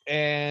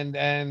 and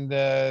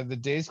the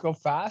days go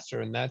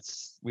faster, and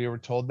we were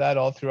told that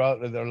all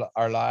throughout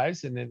our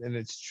lives, and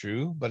it's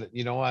true. But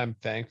I'm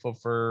thankful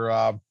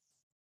for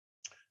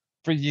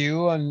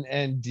you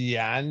and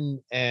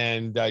Deanne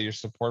and your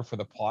support for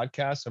the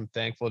podcast. I'm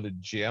thankful to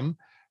Jim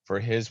for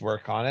his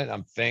work on it.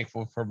 I'm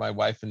thankful for my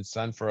wife and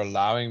son for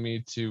allowing me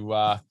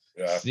to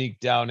sneak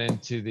down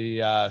into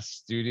the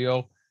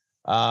studio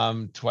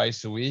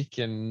twice a week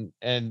and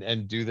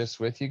do this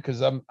with you,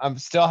 because I'm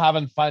still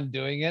having fun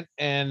doing it.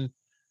 And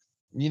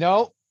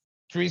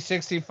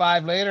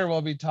 365 later,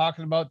 we'll be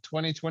talking about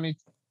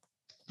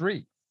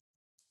 2023.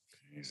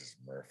 Jesus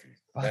Murphy.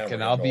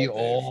 Fucking, I'll be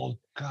old.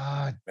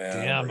 God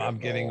damn, I'm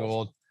getting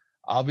old.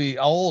 I'll be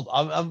old.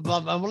 I'm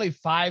only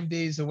 5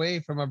 days away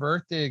from my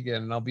birthday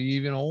again, and I'll be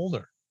even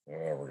older.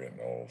 Oh, we're getting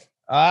old.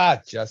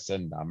 Just a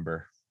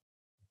number.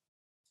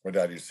 What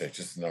did you say?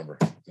 Just a number.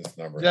 Just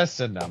a number. Just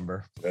a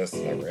number. Just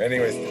a number.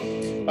 Anyways,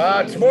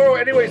 tomorrow,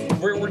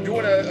 we're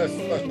doing a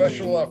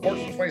special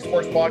 1420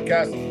 Sports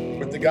podcast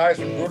with the guys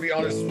from Brutally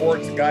Honest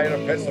Sports, a guy out of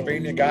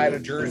Pennsylvania, a guy out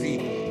of Jersey.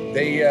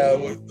 They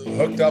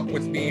hooked up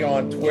with me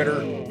on Twitter.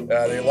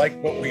 They like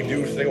what we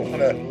do, so they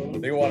want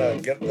to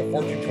get the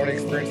 1420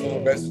 experience a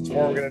little bit. So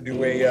tomorrow we're going to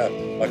do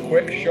a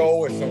quick show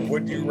with some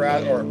would you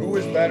rather or who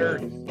is better,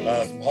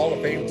 some Hall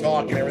of Fame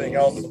talk and everything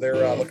else. So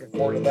they're looking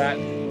forward to that.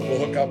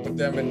 We'll hook up with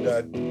them and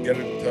get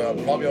it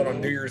probably out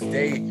on New Year's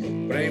Day.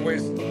 But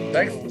anyways,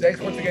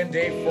 thanks once again,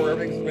 Dave, for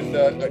everything. It's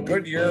been a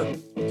good year.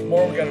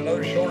 Tomorrow we got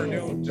another show to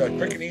do, a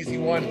quick and easy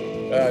one.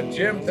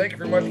 Jim, thank you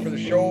very much for the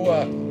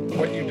show.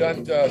 What you've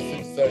done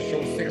since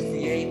show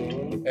 68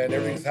 and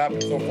everything's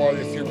happened so far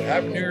this year. But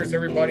happy New Year's,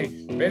 everybody.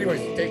 But anyways,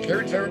 take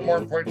care of each other. More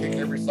important, take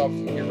care of yourself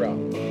and year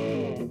round.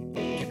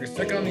 Keep your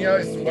stick on the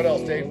ice. And what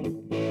else, Dave?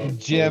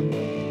 Jim,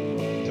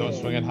 don't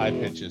swing at high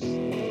pitches.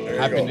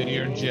 Happy New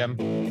Year, Jim.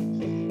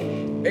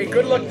 Hey,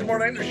 good luck tomorrow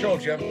night in the show,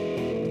 Jim.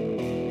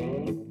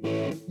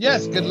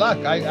 Yes, good luck.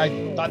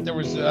 I thought there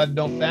was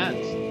no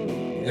fans.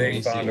 They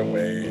found a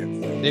way.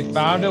 They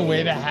found a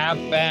way to have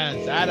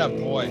fans.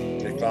 Attaboy.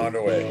 They found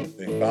a way.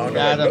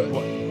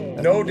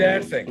 No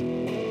dancing.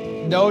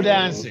 No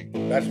dancing.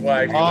 That's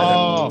why.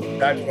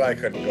 That's why I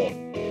couldn't go.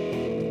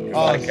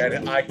 I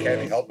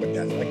can't help but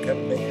dance. I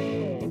couldn't make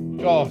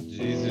it. Oh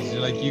Jesus!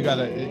 You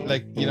gotta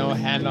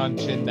hand on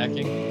chin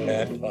necking.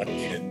 Hand on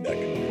chin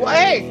necking. Well,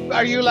 hey,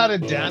 are you allowed to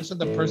dance with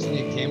the person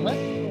you came with?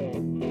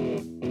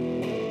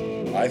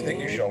 I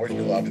think you should always be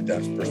allowed to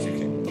dance with the person you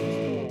came with.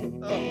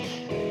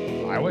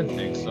 Oh, I would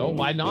think so.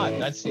 Why not?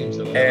 That seems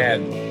a little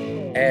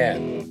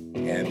and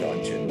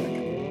on chin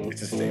necking.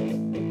 It's a staple.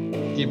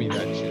 Give me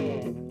that chin.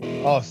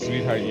 Oh,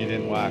 sweetheart, you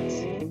didn't wax.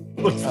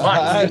 Let's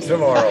wax it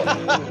tomorrow.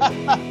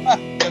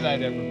 Good Good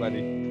night,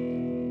 everybody.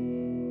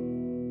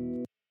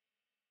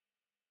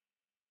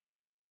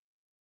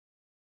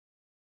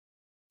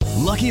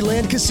 Lucky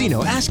Land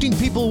Casino, asking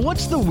people,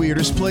 what's the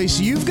weirdest place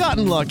you've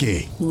gotten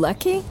lucky?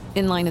 Lucky?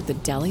 In line at the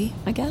deli,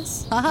 I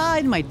guess? Aha,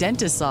 in my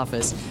dentist's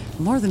office.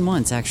 More than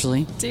once,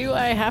 actually. Do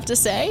I have to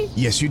say?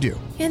 Yes, you do.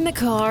 In the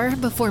car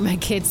before my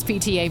kids'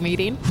 PTA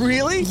meeting.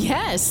 Really?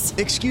 Yes.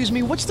 Excuse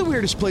me, what's the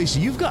weirdest place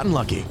you've gotten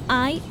lucky?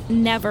 I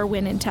never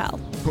win and tell.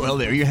 Well,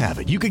 there you have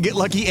it. You can get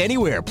lucky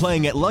anywhere,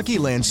 playing at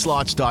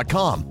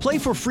LuckyLandSlots.com. Play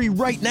for free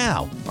right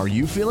now. Are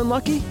you feeling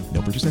lucky?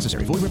 No purchase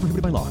necessary. Void where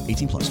prohibited by law.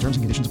 18+. Terms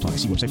and conditions apply.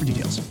 See website for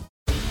details.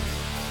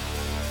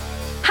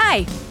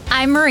 Hi,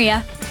 I'm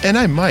Maria. And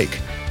I'm Mike.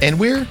 And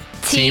we're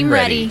Team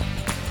Ready.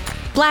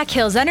 Black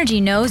Hills Energy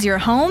knows your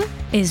home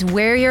is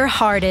where your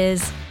heart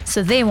is,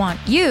 so they want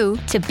you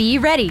to be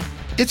ready.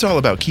 It's all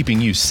about keeping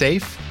you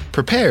safe,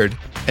 prepared,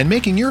 and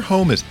making your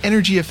home as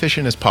energy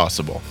efficient as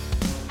possible.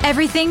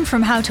 Everything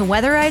from how to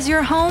weatherize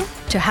your home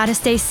to how to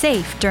stay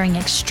safe during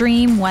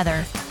extreme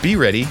weather. Be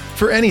ready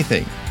for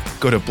anything.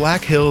 Go to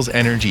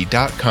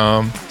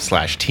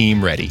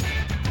blackhillsenergy.com/teamready.